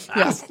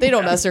 they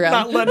don't mess around.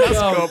 Not letting us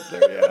go up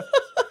there. Yeah.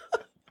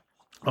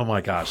 Oh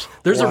my gosh.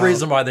 There's a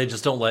reason why they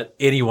just don't let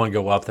anyone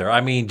go up there. I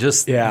mean,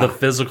 just the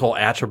physical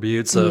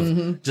attributes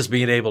of just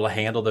being able to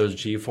handle those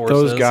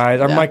G-forces. Those guys.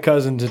 My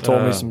cousins have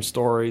told me some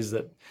stories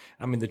that.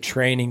 I mean, the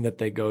training that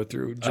they go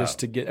through just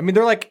to get. I mean,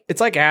 it's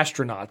like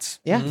astronauts.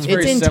 Yeah, it's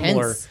very intense.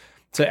 similar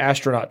to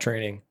astronaut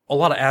training. A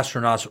lot of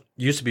astronauts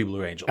used to be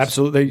Blue Angels.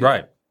 Absolutely,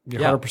 Right.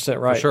 You're 100%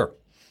 right. For sure.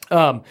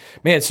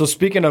 Man, so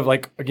speaking of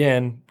like,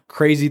 again,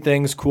 crazy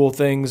things, cool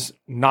things,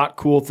 not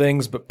cool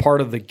things, but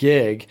part of the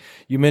gig,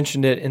 you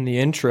mentioned it in the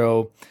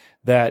intro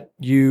that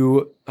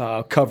you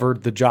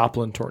covered the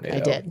Joplin tornado. I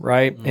did.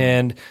 Right?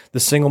 And the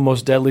single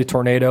most deadly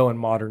tornado in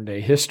modern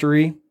day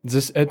history.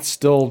 It's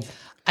still...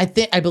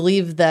 I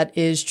believe that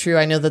is true.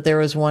 I know that there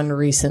was one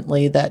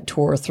recently that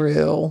tore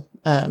through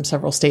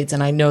several states,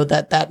 and I know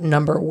that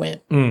number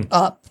went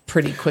up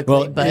pretty quickly.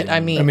 Well, but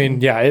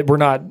we're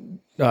not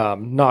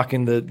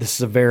knocking the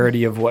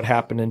severity of what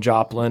happened in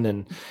Joplin,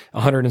 and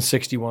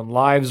 161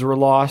 lives were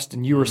lost,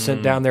 and you were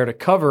sent down there to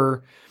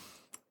cover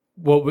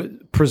what was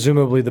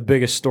presumably the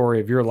biggest story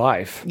of your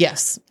life.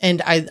 Yes,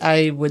 and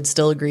I would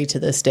still agree to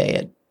this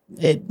day.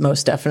 It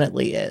most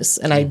definitely is.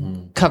 And I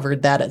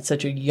covered that at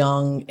such a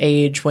young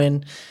age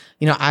when,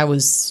 I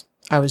was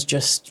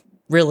just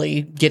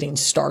really getting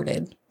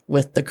started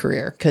with the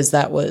career, because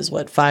that was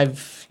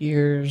 5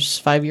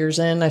 years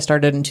in. I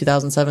started in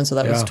 2007, so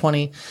that was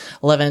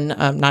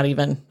 2011. Not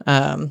even.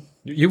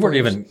 You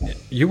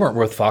weren't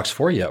with Fox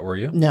 4 yet, were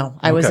you? No,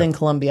 I was in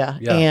Columbia.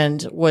 Yeah.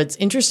 And what's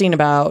interesting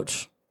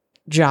about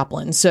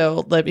Joplin,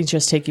 so let me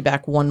just take you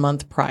back 1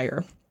 month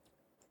prior.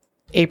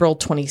 April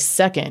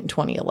 22nd,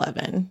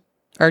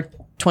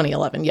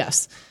 2011,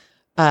 yes.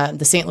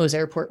 The St. Louis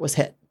airport was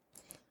hit.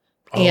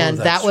 And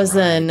that was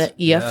an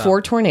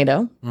EF4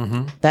 tornado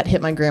that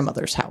hit my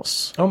grandmother's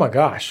house. Oh my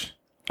gosh.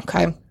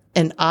 Okay.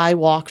 And I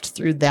walked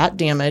through that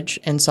damage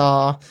and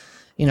saw,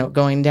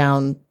 going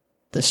down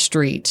the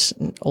street,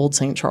 Old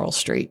St. Charles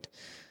Street.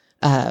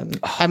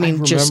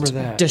 Just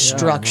that.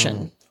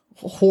 destruction,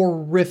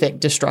 horrific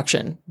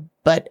destruction.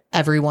 But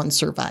everyone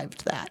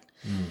survived that.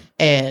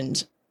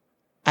 And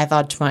I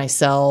thought to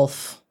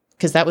myself,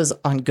 because that was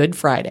on Good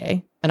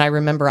Friday, and I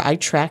remember I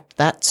tracked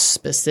that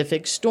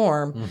specific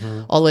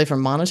storm all the way from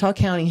Montauk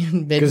County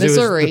in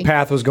mid-Missouri. The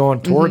path was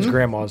going towards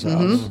Grandma's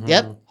house.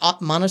 Yep,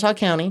 Montauk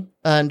County,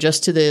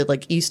 just to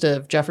the east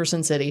of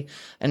Jefferson City,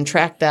 and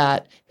tracked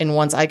that. And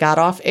once I got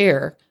off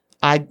air,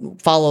 I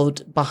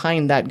followed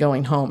behind that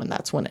going home, and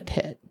that's when it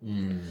hit.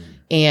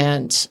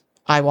 And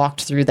I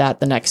walked through that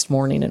the next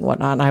morning and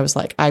whatnot, and I was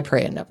like, I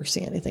pray I never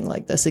see anything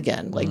like this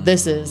again. Like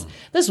this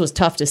was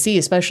tough to see,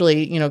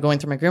 especially, going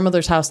through my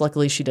grandmother's house.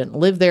 Luckily, she didn't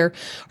live there.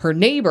 Her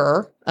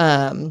neighbor,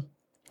 my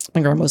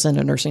grandma was in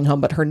a nursing home,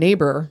 but her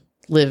neighbor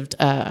lived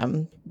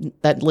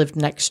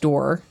next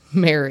door,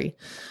 Mary.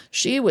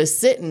 She was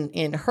sitting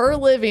in her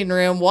living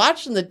room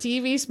watching the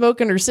TV,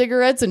 smoking her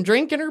cigarettes and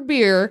drinking her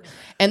beer.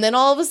 And then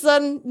all of a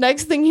sudden,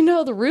 next thing you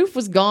know, the roof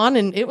was gone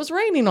and it was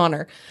raining on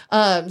her.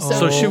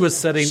 So she was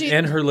sitting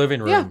in her living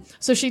room. Yeah.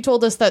 So she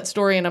told us that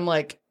story, and I'm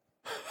like,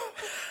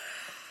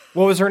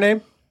 What was her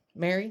name?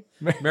 Mary?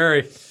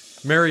 Mary,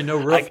 no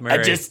roof,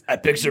 Mary. I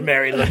picture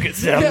Mary looking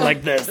something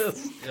like this.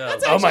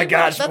 That's actually,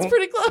 that's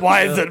pretty close.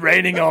 Why is it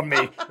raining on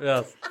me?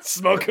 Yes.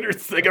 Smoking her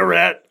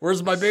cigarette.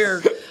 Where's my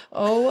beer?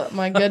 Oh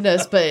my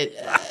goodness. But,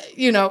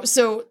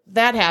 so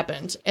that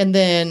happened. And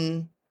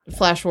then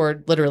flash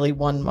forward literally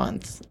 1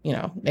 month,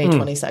 May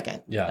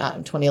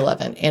 22nd,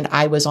 2011. And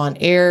I was on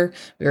air.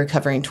 We were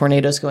covering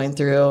tornadoes going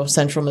through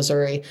central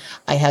Missouri.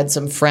 I had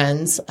some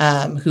friends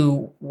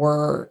who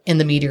were in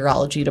the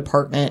meteorology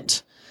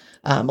department,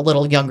 a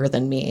little younger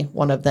than me.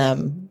 One of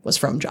them was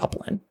from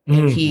Joplin.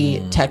 And he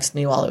texted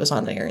me while I was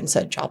on air and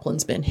said,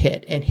 Joplin's been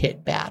hit and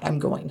hit bad. I'm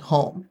going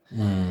home.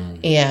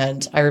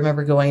 And I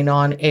remember going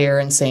on air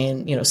and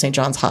saying, St.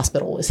 John's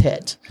Hospital was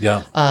hit.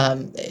 Yeah.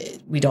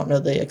 We don't know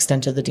the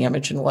extent of the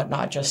damage and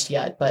whatnot just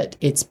yet, but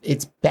it's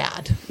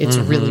bad. It's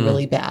really,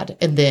 really bad.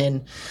 And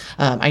then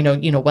I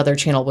know, Weather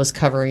Channel was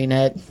covering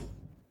it,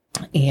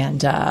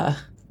 and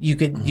you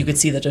could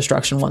see the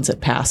destruction once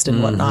it passed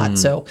and whatnot.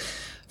 So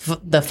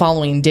the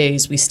following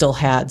days, we still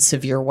had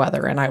severe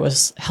weather, and I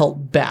was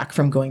held back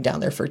from going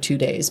down there for 2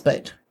 days.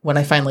 But when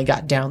I finally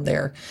got down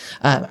there,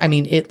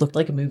 it looked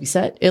like a movie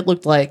set. It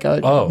looked like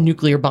a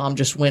nuclear bomb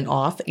just went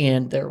off,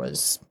 and there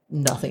was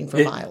nothing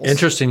for miles.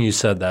 Interesting you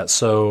said that.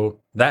 So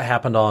that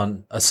happened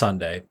on a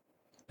Sunday.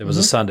 It was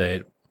a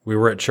Sunday. We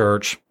were at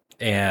church,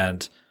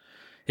 and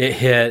it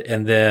hit,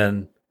 and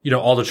then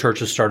all the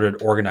churches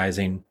started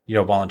organizing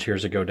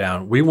volunteers to go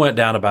down. We went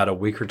down about a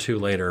week or two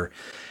later,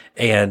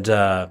 and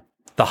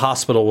the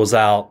hospital was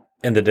out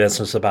in the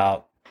distance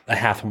about a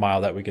half a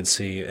mile that we could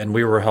see. And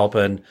we were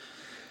helping,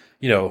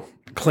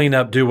 clean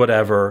up, do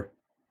whatever.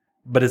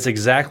 But it's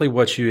exactly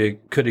what you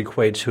could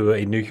equate to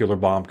a nuclear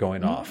bomb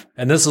going off.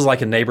 And this is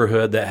like a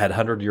neighborhood that had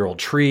 100-year-old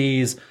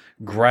trees,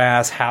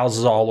 grass,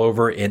 houses all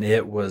over. And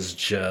it was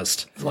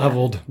just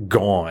leveled,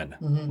 gone,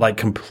 like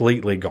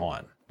completely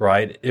gone.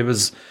 Right? It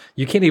was,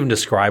 you can't even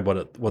describe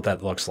what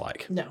that looks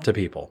like to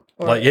people.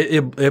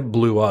 It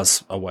blew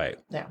us away.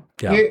 Yeah.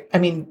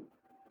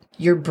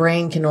 Your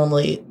brain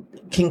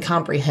can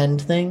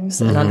comprehend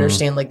things and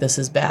understand like this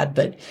is bad,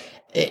 but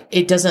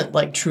it doesn't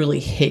like truly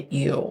hit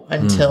you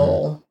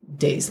until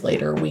days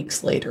later,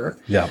 weeks later.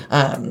 Yeah.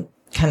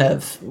 Kind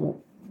of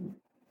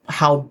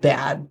how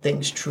bad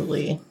things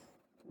truly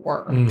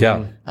were.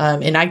 Yeah.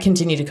 And I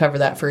continued to cover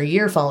that for a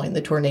year following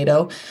the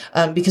tornado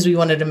because we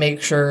wanted to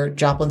make sure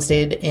Joplin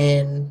stayed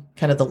in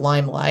kind of the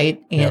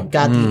limelight and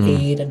got the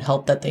aid and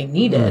help that they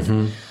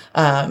needed.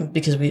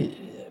 Because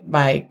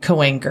my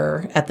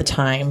co-anchor at the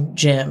time,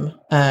 Jim,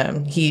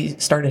 he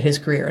started his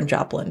career in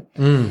Joplin.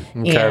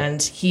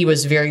 And he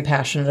was very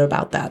passionate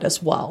about that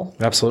as well.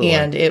 Absolutely.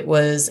 And it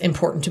was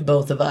important to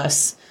both of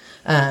us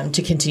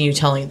to continue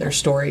telling their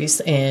stories.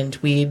 And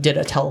we did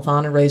a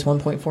telethon and raised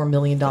 $1.4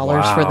 million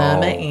for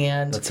them.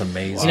 And that's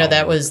amazing. You know,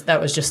 that was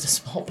just a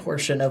small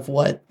portion of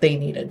what they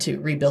needed to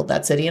rebuild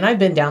that city. And I've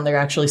been down there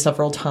actually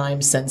several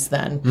times since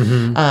then.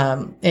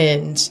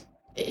 And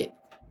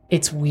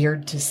it's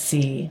weird to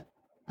see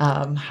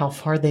how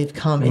far they've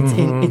come.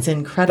 It's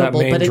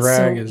incredible, but it's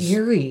so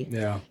eerie.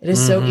 Yeah. It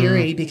is so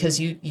eerie because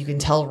you can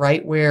tell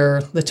right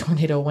where the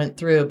tornado went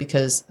through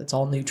because it's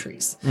all new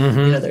trees. You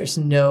know, there's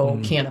no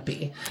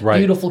canopy,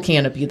 beautiful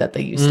canopy that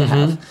they used to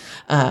have.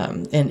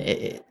 And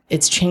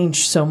it's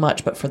changed so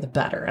much, but for the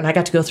better. And I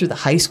got to go through the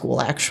high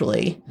school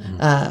actually.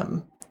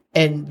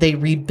 And they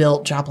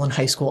rebuilt Joplin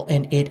High School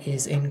and it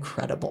is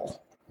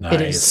incredible. Nice.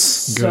 It is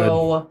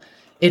so...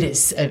 It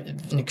is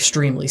an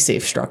extremely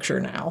safe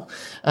structure now,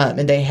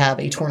 and they have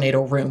a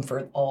tornado room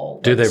for all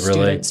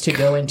students to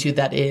go into.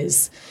 That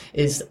is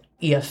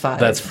EF5.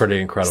 That's pretty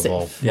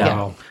incredible. Safe.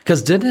 Yeah,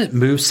 because didn't it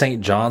move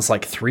St. John's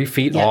like 3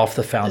 feet off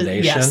the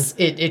foundation? Yes,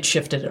 it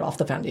shifted it off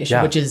the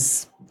foundation, which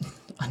is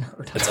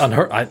unheard of. It's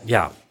unheard.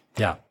 Yeah.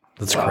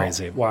 That's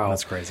crazy. Wow.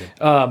 That's crazy.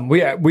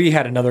 We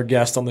had another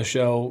guest on the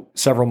show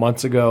several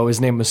months ago.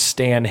 His name was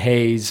Stan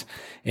Hayes,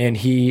 and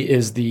he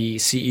is the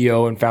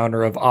CEO and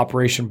founder of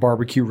Operation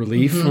Barbecue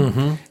Relief.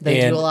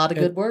 They do a lot of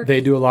good work. They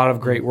do a lot of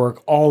great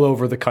work all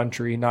over the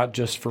country, not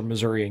just for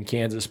Missouri and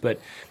Kansas. But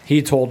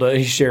he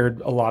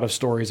shared a lot of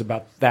stories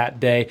about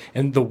that day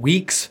and the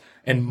weeks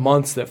and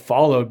months that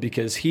followed,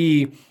 because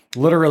he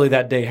literally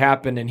that day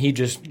happened and he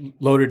just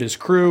loaded his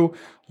crew,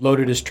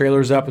 loaded his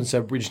trailers up and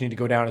said, we just need to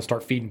go down and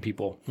start feeding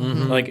people.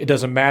 Like, it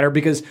doesn't matter,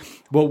 because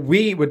what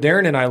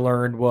Darren and I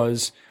learned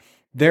was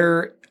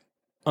there,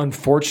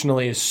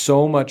 unfortunately, is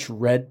so much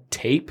red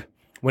tape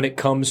when it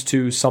comes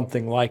to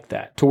something like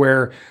that, to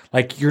where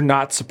like you're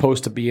not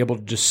supposed to be able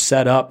to just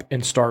set up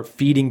and start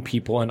feeding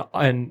people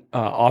and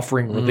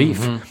offering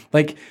relief.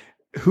 Like,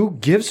 who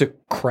gives a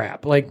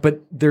crap? Like,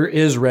 but there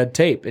is red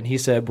tape. And he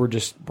said,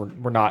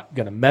 we're not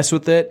going to mess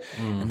with it.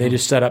 And they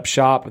just set up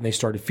shop and they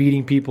started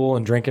feeding people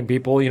and drinking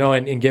people, you know,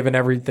 and giving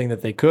everything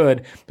that they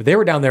could. But they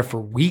were down there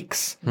for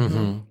weeks.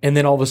 And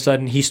then all of a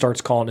sudden he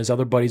starts calling his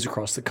other buddies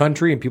across the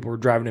country, and people were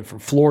driving in from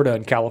Florida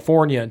and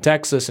California and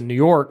Texas and New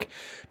York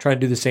trying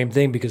to do the same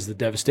thing because the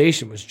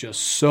devastation was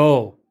just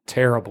so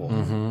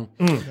terrible.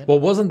 Well,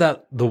 wasn't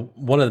that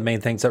one of the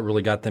main things that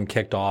really got them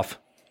kicked off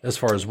as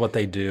far as what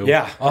they do?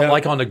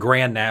 Like on a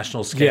grand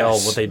national scale,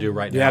 what they do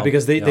right now. Yeah,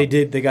 because they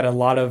got a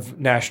lot of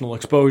national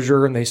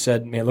exposure, and they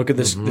said, man, look at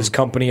this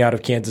company out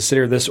of Kansas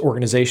City, or this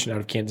organization out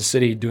of Kansas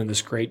City doing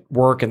this great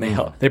work, and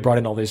they brought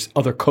in all these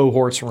other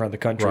cohorts from around the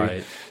country.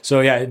 Right.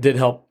 So yeah, it did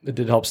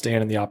help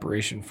Stan in the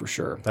operation for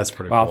sure. That's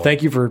pretty cool.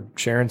 Thank you for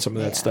sharing some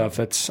of that stuff.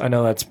 That's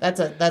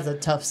a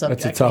tough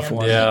subject. That's a tough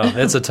one. Yeah,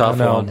 it's a tough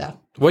one. Yeah.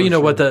 Well, you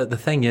know what the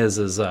thing is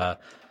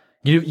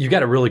you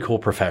got a really cool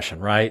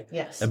profession, right?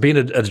 Yes. And being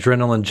an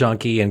adrenaline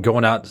junkie and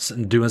going out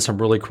and doing some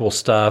really cool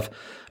stuff.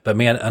 But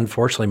man,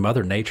 unfortunately,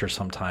 Mother Nature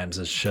sometimes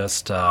is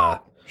just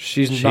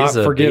she's not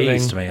forgiving,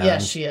 beast, man.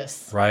 Yes, she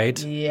is.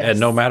 Right? Yes. And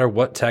no matter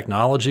what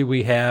technology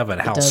we have and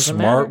how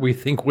smart we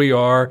think we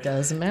are, it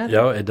doesn't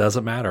matter. It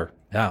doesn't matter.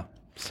 Yeah.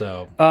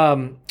 So,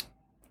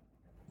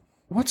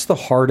 what's the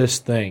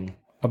hardest thing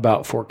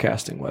about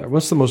forecasting weather?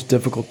 What's the most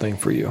difficult thing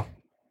for you,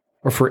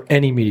 or for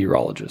any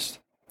meteorologist?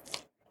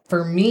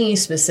 For me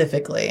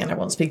specifically, and I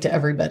won't speak to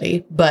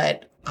everybody,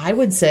 but I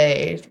would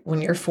say when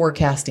you're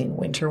forecasting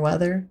winter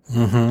weather,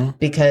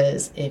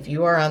 because if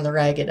you are on the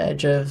ragged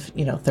edge of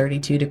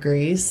 32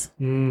 degrees,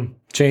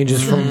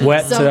 changes from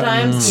wet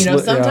sometimes, to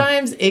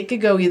sometimes it could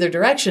go either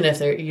direction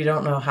if you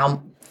don't know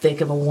how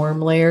thick of a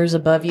warm layer is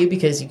above you,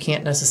 because you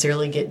can't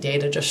necessarily get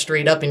data just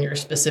straight up in your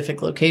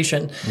specific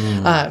location.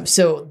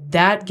 So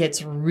that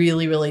gets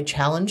really, really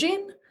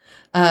challenging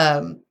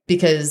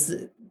because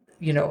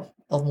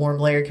a warm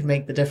layer can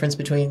make the difference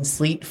between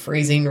sleet,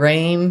 freezing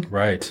rain,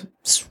 right,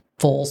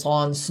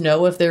 full-on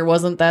snow if there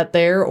wasn't that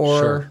there,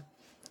 or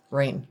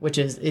rain,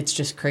 it's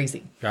just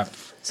crazy. Yeah.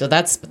 So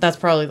that's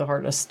probably the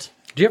hardest.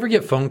 Do you ever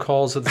get phone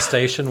calls at the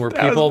station where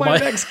that people was my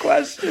might next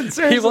question?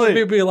 Seriously, people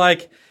would be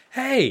like,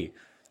 "Hey,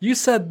 you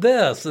said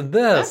this and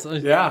this."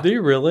 Yeah. Do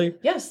you really?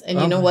 Yes, and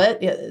you know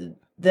what?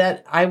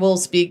 That I will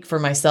speak for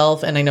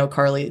myself, and I know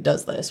Carly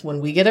does this. When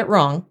we get it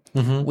wrong,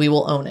 we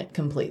will own it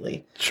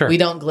completely. Sure. We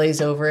don't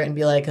glaze over it and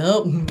be like,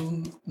 "Oh,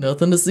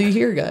 nothing to see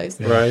here, guys."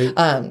 Right.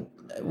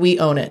 We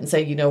own it and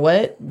say, "You know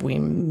what? We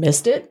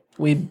missed it.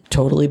 We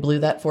totally blew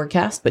that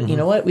forecast, but you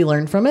know what? We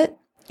learned from it,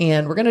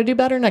 and we're going to do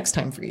better next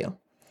time for you."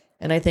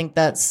 And I think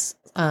that's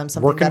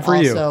something working that for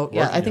also, you.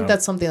 I think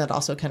that's something that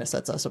also kind of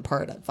sets us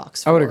apart at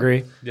Fox 4. I would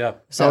agree. Yeah.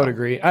 I would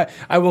agree.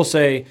 I will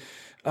say,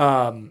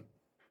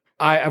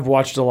 I've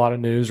watched a lot of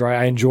news, right?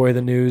 I enjoy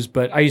the news,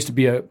 but I used to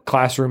be a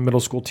classroom middle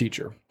school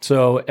teacher.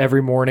 So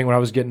every morning when I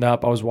was getting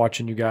up, I was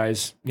watching you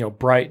guys,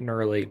 bright and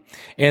early.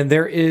 And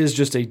there is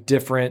just a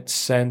different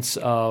sense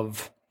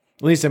of,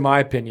 at least in my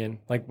opinion,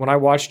 like when I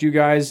watched you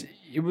guys,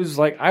 it was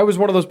like I was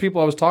one of those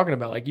people I was talking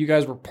about. Like you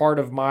guys were part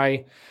of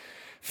my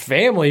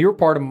family. You were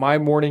part of my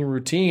morning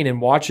routine,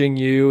 and watching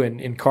you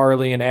and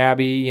Carly and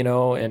Abby,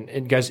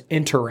 and guys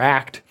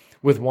interact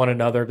with one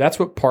another. That's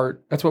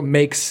what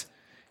makes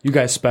you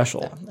guys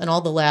special. Yeah. And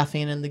all the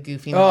laughing and the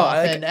goofing off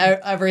and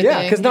everything.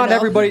 Yeah, because not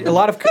everybody, a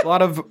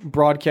lot of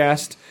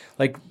broadcast,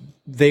 like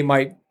they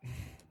might,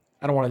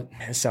 I don't want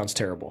to, it sounds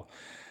terrible.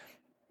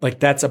 Like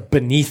that's a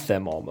beneath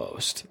them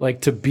almost.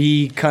 Like to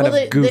be kind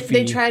of goofy.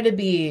 They try to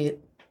be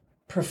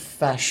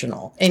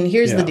professional. And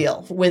here's the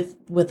deal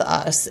with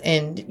us.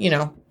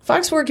 And,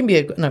 Fox 4 can be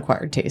an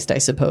acquired taste, I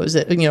suppose.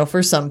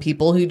 For some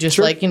people who just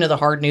like, the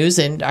hard news,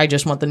 and I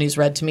just want the news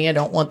read to me. I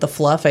don't want the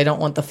fluff. I don't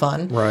want the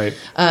fun. Right.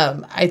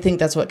 I think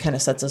that's what kind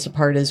of sets us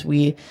apart is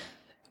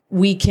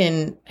we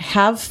can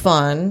have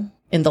fun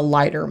in the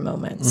lighter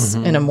moments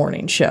in a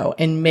morning show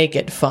and make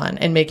it fun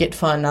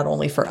not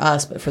only for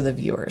us, but for the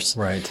viewers.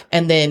 Right.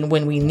 And then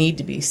when we need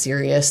to be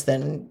serious,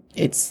 then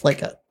it's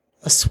like a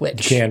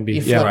switch. It can be.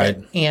 You flip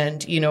it.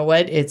 And you know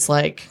what? It's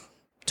like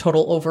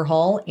total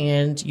overhaul,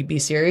 and you be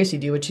serious, you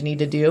do what you need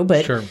to do,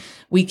 but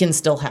we can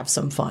still have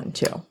some fun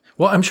too.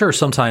 Well, I'm sure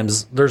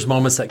sometimes there's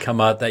moments that come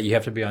up that you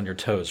have to be on your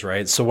toes,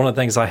 right? So one of the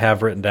things I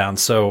have written down,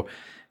 so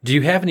do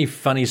you have any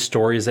funny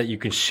stories that you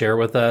can share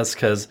with us?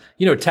 Because,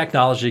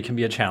 technology can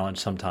be a challenge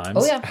sometimes.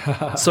 Oh,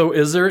 yeah. So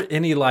is there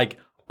any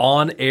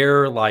on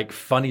air,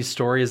 funny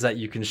stories that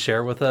you can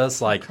share with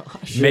us?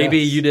 Maybe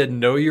you didn't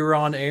know you were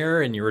on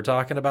air and you were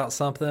talking about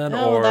something?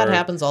 No, or that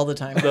happens all the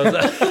time.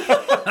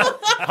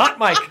 Hot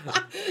mic.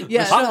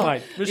 Yeah, Hot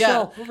mic.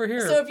 Michelle, over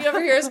here. So if you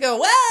ever hear us go,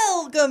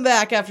 welcome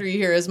back, after you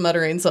hear us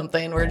muttering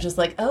something, we're just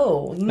like,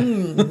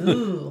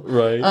 ooh.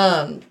 Right.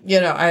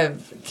 I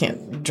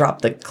can't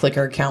drop the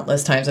clicker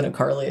countless times. I know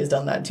Carly has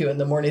done that too in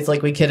the mornings.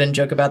 Like we kid and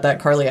joke about that.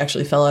 Carly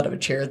actually fell out of a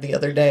chair the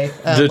other day,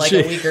 Did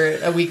she?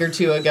 a week or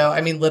two ago. I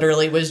mean,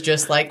 literally was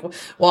just like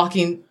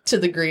walking to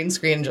the green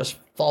screen and just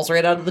falls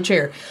right out of the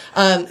chair.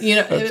 That's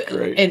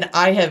great. And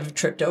I have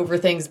tripped over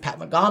things. Pat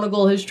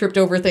McGonigal has tripped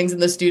over things in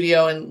the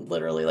studio and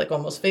literally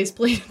almost face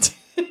planted.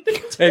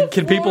 And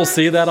can people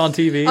see that on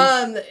TV?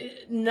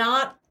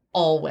 Not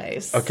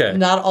always. Okay.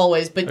 Not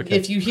always. But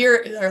if you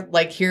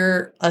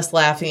hear us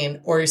laughing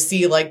or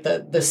see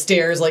the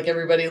stares,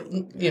 everybody,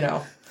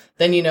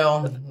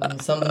 then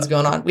something's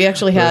going on. We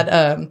actually had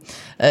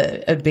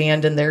a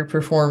band in there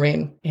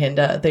performing, and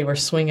they were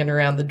swinging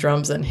around the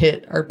drums and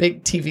hit our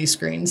big TV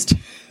screens.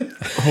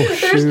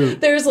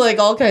 There's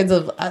all kinds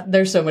of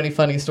there's so many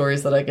funny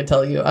stories that I could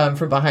tell you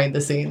from behind the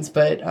scenes.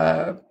 But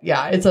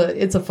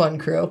it's a fun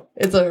crew.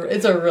 It's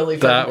a really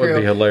fun crew. That would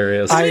be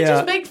hilarious. We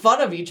just make fun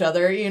of each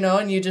other,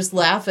 and you just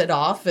laugh it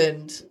off.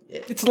 And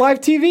it's live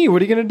TV.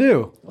 What are you going to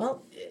do?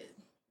 Well,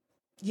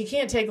 you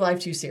can't take life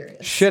too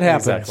serious. Shit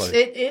happens. Exactly.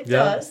 It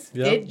does.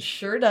 Yeah. It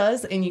sure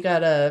does. And you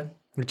gotta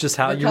just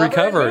how you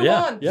recover.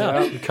 Yeah.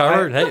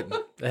 Recover. Hey,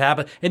 it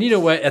happened. And you know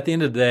what? At the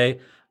end of the day,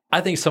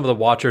 I think some of the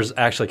watchers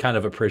actually kind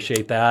of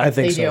appreciate that. I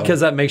think so.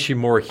 Because that makes you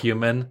more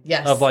human.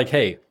 Yes. Of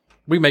hey,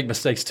 we make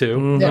mistakes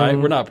too, right?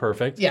 We're not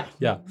perfect. Yeah.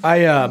 Yeah.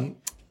 I'm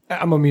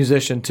a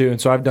musician too, and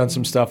so I've done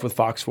some stuff with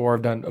Fox 4.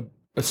 I've done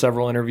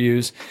several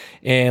interviews,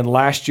 and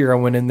last year I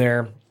went in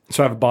there.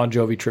 So I have a Bon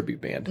Jovi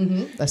tribute band.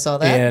 Mm-hmm. I saw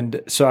that.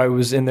 And so I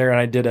was in there and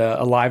I did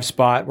a live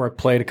spot where I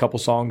played a couple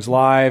songs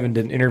live and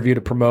did an interview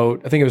to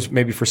promote. I think it was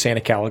maybe for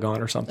Santa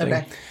Caligon or something.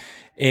 Okay.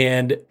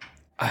 And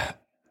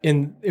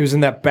it was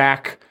in that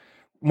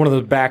one of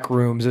the back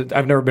rooms.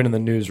 I've never been in the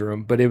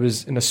newsroom, but it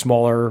was in a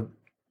smaller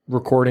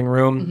recording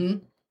room. Mm-hmm.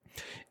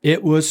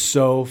 It was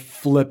so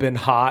flippin'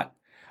 hot.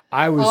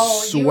 I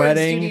was sweating you were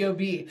in Studio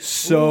B.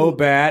 So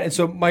bad. And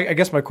so I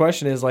guess my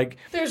question is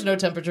there's no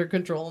temperature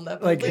control in that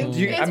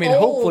building.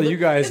 Hopefully you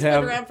guys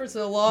have been around for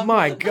so long.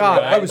 My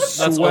God, I was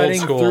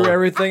sweating through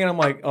everything, and I'm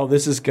like, oh,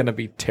 this is going to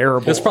be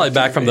terrible. It's probably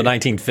back from the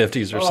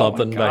 1950s or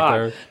something back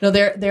there. No,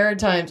 there are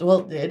times.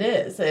 Well, it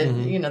is.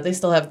 And, they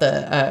still have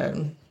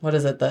the what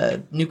is it?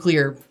 The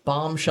nuclear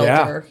bomb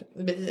shelter.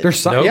 Yeah.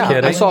 There's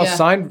kidding. I saw a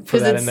sign for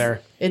that in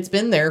there. It's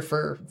been there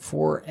for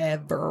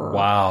forever.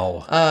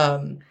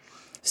 Wow.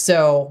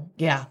 So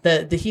yeah,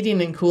 the heating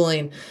and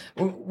cooling,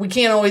 we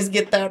can't always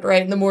get that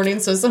right in the morning.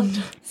 So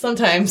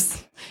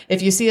sometimes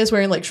if you see us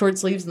wearing short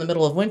sleeves in the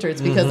middle of winter,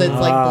 it's because it's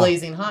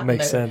blazing hot.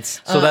 Makes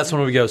sense. So that's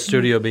when we go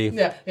Studio B.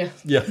 Yeah.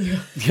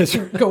 Yes,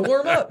 go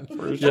warm up.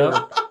 For sure.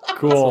 Yeah.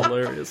 Cool.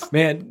 Hilarious.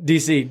 Man,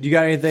 DC, do you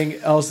got anything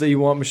else that you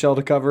want Michelle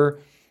to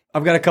cover?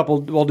 I've got a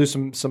couple. We'll do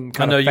some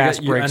kind of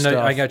fast break stuff.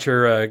 I got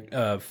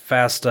your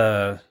fast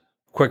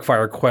quick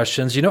fire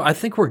questions. I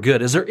think we're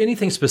good. Is there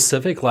anything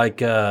specific like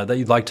that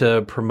you'd like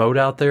to promote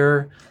out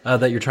there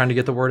that you're trying to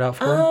get the word out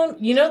for?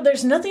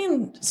 There's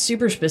nothing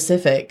super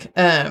specific,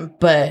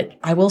 but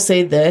I will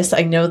say this.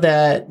 I know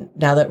that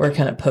now that we're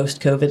kind of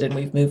post-COVID and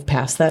we've moved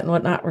past that and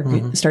whatnot,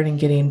 we're starting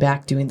getting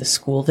back doing the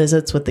school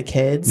visits with the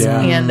kids. Yeah.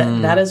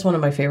 And that is one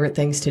of my favorite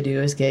things to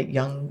do is get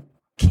young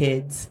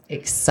kids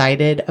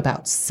excited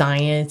about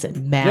science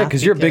and math. Yeah,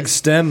 because you're a big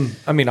STEM.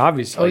 I mean,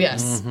 obviously. Oh,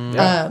 yes.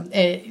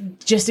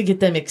 Just to get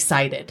them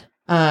excited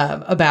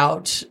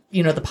about,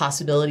 the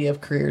possibility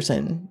of careers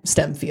in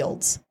STEM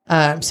fields.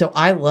 So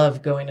I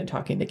love going and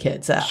talking to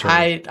kids. Sure.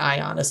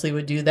 I honestly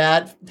would do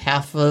that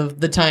half of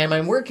the time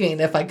I'm working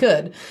if I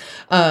could.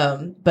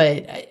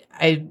 But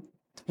I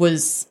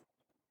was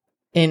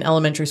in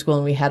elementary school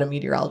and we had a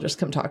meteorologist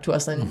come talk to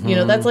us, and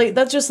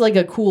that's just like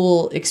a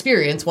cool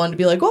experience. One to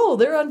be like, oh,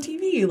 they're on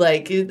TV,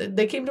 like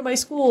they came to my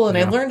school and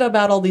I learned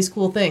about all these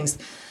cool things.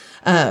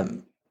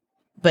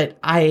 But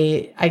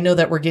I know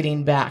that we're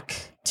getting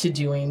back to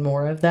doing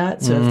more of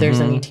that. So if there's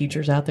any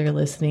teachers out there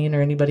listening or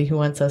anybody who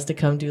wants us to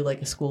come do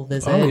like a school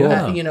visit,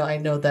 I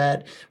know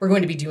that we're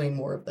going to be doing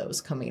more of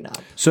those coming up.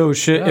 So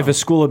if a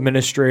school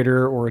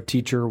administrator or a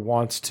teacher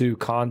wants to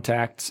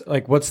contact,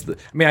 like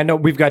I know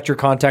we've got your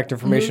contact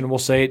information, we'll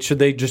say it. Should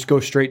they just go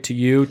straight to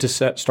you to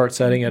start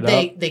setting it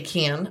up? They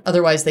can.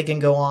 Otherwise they can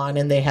go on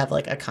and they have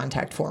like a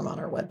contact form on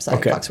our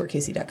website,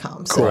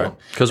 foxworthkc.com. Cool.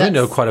 Because we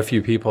know quite a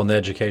few people in the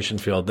education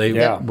field. They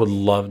would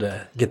love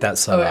to get that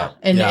set up.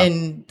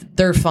 And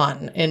they're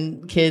fun,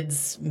 and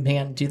kids,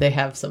 man, do they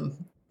have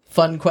some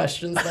fun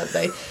questions that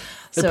they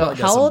so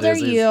how old are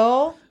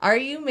you? Are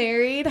you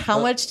married? How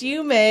much do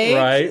you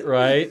make?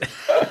 Right.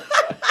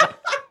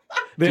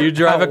 Do you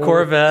drive a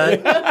Corvette?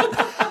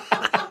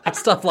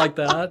 Stuff like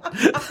that.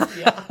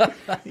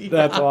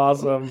 That's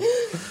awesome.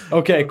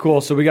 Okay, cool.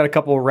 So we got a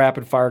couple of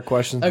rapid fire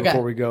questions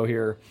before we go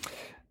here.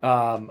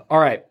 All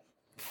right.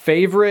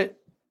 Favorite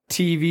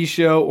TV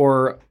show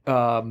or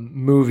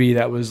movie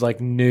that was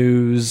like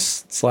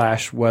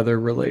news/weather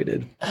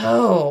related?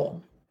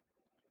 Oh,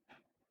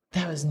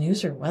 that was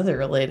news or weather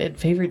related.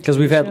 Favorite because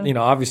we've had show?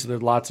 Obviously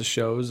there's lots of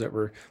shows that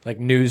were like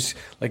news.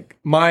 Like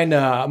mine,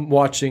 I'm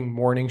watching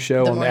Morning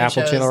Show on the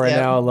Apple channel right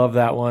now. I love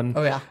that one.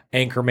 Oh yeah,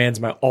 Anchorman's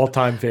my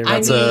all-time favorite.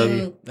 That's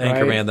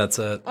Anchorman. That's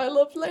it. I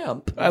love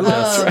Lamp.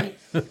 That's right.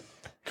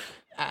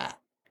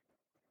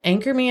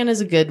 Anchorman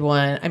is a good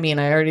one. I mean,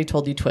 I already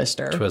told you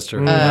Twister.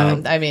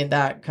 I mean,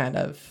 that kind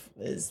of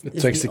is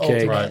takes the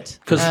cake. Right.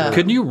 Because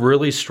couldn't you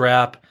really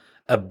strap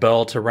a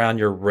belt around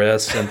your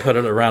wrist and put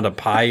it around a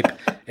pipe,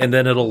 and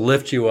then it'll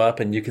lift you up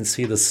and you can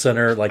see the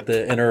center, like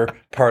the inner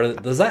part of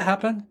it? Does that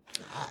happen?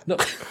 No.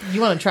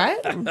 You want to try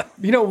it?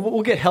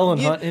 We'll get Helen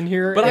Hunt in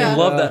here. But I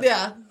love that.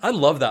 Yeah. I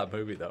love that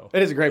movie, though.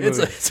 It is a great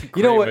movie. It's a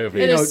great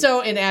movie. It is so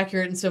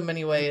inaccurate in so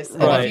many ways.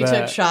 And if you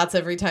took shots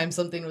every time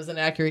something was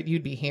inaccurate,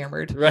 you'd be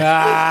hammered. Right.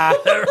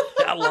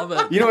 I love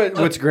it. You know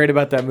what's great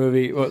about that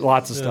movie?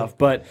 Lots of stuff.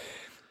 But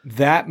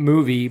that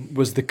movie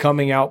was the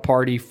coming out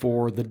party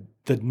for the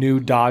new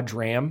Dodge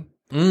Ram.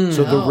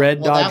 So the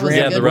red Dodge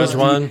Ram, the red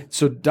one.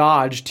 So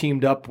Dodge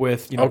teamed up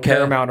with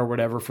Paramount or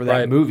whatever for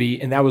that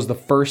movie, and that was the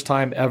first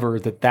time ever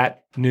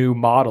that new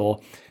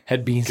model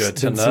had been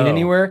seen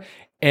anywhere,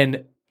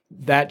 and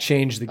that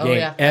changed the game.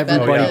 Yeah.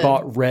 Everybody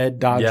bought red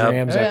Dodge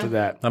Rams after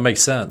that. That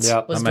makes sense.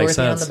 Yep. Was that makes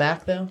Dorothy sense. on the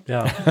back though?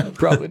 Yeah,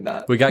 probably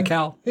not. We got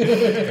Cal.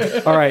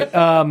 All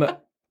right.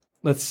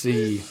 Let's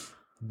see.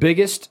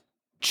 Biggest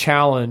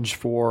challenge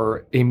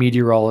for a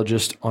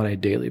meteorologist on a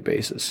daily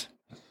basis.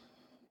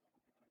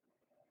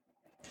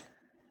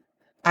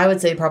 I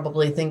would say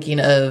probably thinking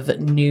of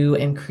new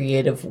and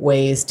creative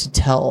ways to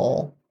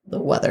tell the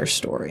weather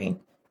story,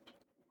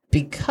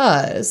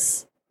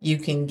 because you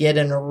can get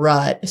in a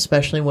rut,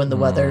 especially when the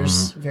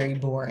weather's very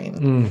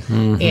boring,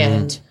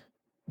 and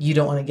you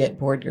don't want to get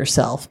bored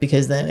yourself,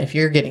 because then if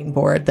you're getting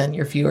bored, then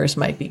your viewers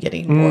might be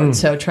getting bored.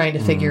 So trying to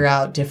figure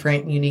out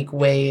different unique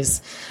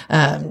ways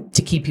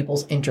to keep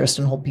people's interest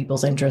and hold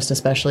people's interest,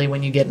 especially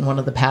when you get in one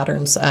of the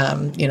patterns,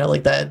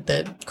 like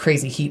the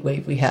crazy heat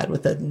wave we had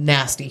with the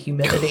nasty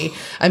humidity.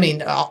 I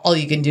mean, all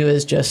you can do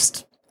is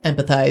just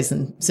empathize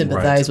and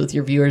sympathize with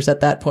your viewers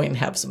at that point and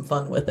have some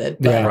fun with it.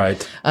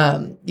 But,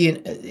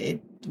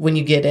 when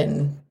you get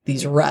in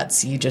these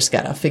ruts, you just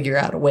got to figure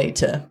out a way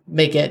to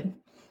make it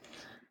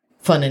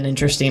fun and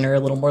interesting, or a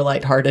little more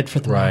lighthearted for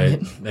the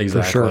moment. Exactly.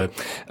 For sure.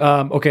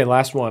 Okay,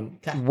 last one.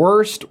 Okay.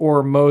 Worst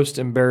or most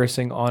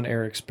embarrassing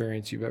on-air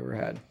experience you've ever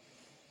had?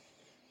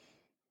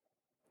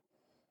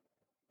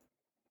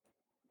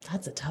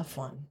 That's a tough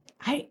one.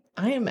 I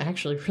am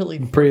actually really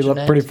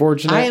fortunate. Pretty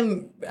fortunate.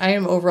 I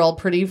am overall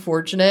pretty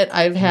fortunate.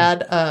 I've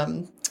had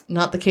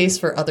not the case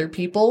for other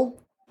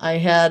people. I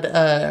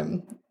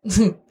had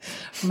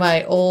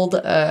my old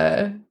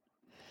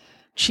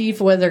chief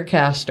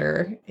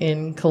weathercaster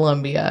in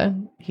Columbia.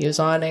 He was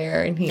on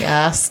air and he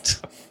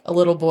asked a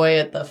little boy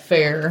at the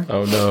fair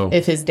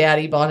if his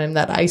daddy bought him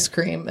that ice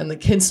cream, and the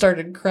kid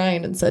started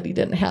crying and said he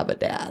didn't have a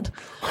dad.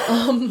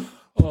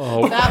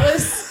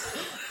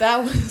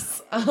 That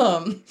was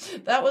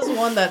That was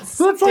one that's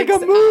like a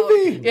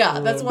movie. Out. Yeah,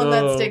 that's one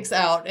that sticks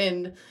out.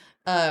 And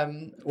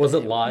was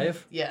it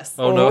live? Yes.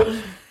 Oh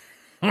no.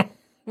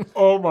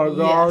 Oh my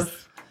gosh.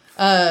 Yes.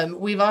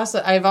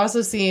 I've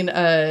also seen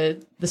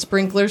the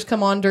sprinklers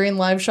come on during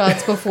live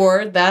shots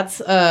before. That's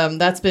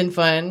been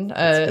fun.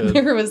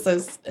 There was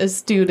a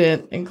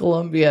student in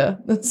Columbia.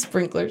 The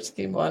sprinklers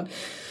came on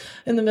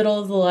in the middle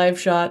of the live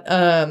shot.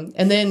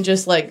 And then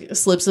just like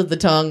slips of the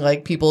tongue,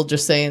 like people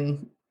just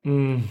saying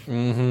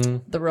the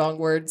wrong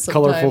words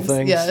sometimes. Colorful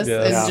things. Yes.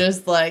 Yeah. It's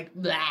just like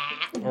blah,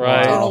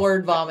 Right. total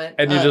word vomit.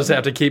 And you just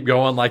have to keep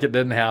going like it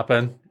didn't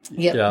happen.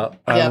 Yep. Yeah.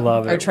 I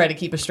love it. Or try to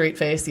keep a straight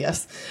face.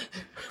 Yes.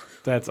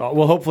 That's all.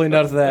 Well, hopefully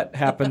none of that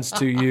happens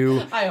to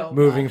you I hope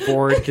moving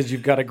forward because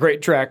you've got a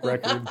great track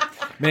record.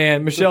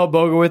 Man, Michelle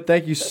Bogowith,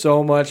 thank you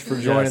so much for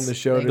joining the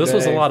show today. This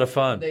was a lot of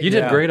fun. You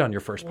did you. great on your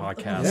first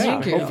podcast. Yeah,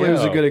 Thank you. hopefully it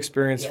was a good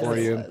experience for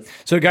it you. was.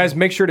 So, guys,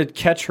 make sure to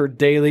catch her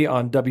daily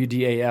on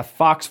WDAF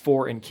Fox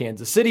 4 in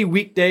Kansas City,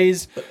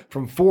 weekdays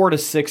from 4 to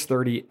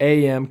 6:30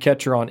 a.m.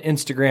 Catch her on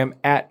Instagram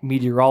at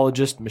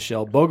Meteorologist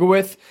Michelle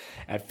Bogowith,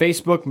 at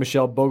Facebook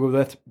Michelle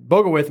Bogowith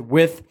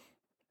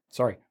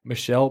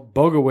Michelle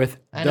Bogowith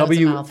I know it's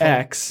a mouthful.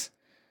 WX.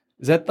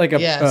 Is that like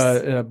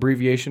an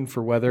abbreviation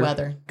for weather?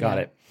 Weather. Got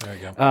Yeah. it. There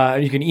you go.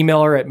 You can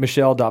email her at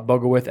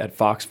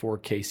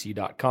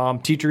michelle.bogowith@fox4kc.com.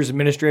 Teachers,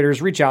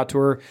 administrators, reach out to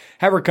her,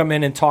 have her come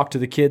in and talk to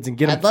the kids and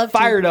get I'd them love to.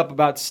 fired up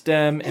about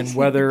STEM and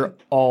weather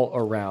all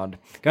around.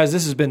 Guys,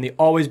 this has been the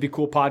Always Be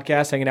Cool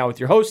podcast, hanging out with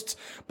your hosts,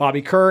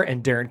 Bobby Kerr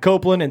and Darren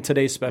Copeland, and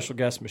today's special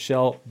guest,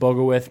 Michelle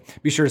Bogowith.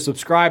 Be sure to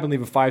subscribe and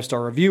leave a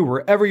 5-star review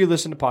wherever you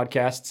listen to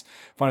podcasts.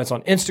 Find us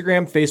on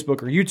Instagram,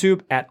 Facebook, or YouTube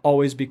at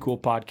Always Be Cool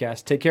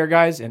Podcast. Take care,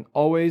 guys, and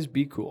always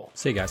be cool.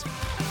 See you guys.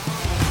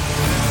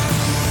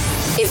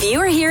 If you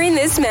are hearing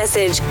this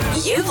message,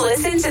 you've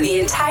listened to the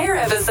entire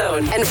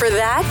episode. And for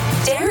that,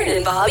 Darren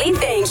and Bobby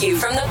thank you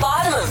from the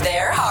bottom of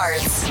their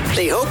hearts.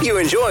 They hope you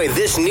enjoyed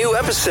this new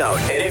episode.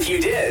 And if you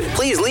did,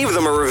 please leave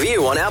them a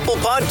review on Apple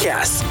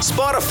Podcasts,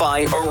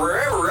 Spotify, or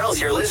wherever else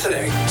you're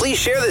listening. Please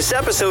share this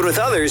episode with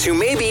others who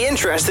may be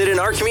interested in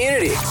our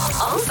community.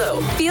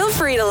 Also, feel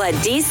free to let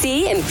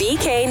DC and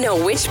BK know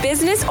which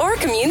business or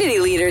community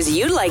leaders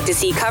you'd like to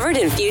see covered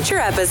in future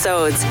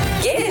episodes.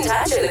 Get in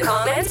touch in the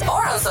comments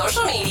or on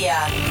social media.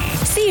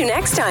 See you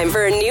next time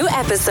for a new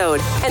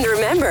episode. And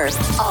remember,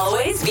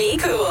 always be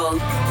cool.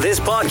 This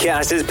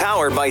podcast is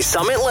powered by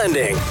Summit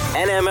Lending,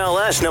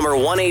 NMLS number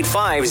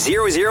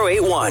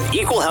 1850081,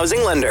 Equal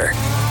Housing Lender.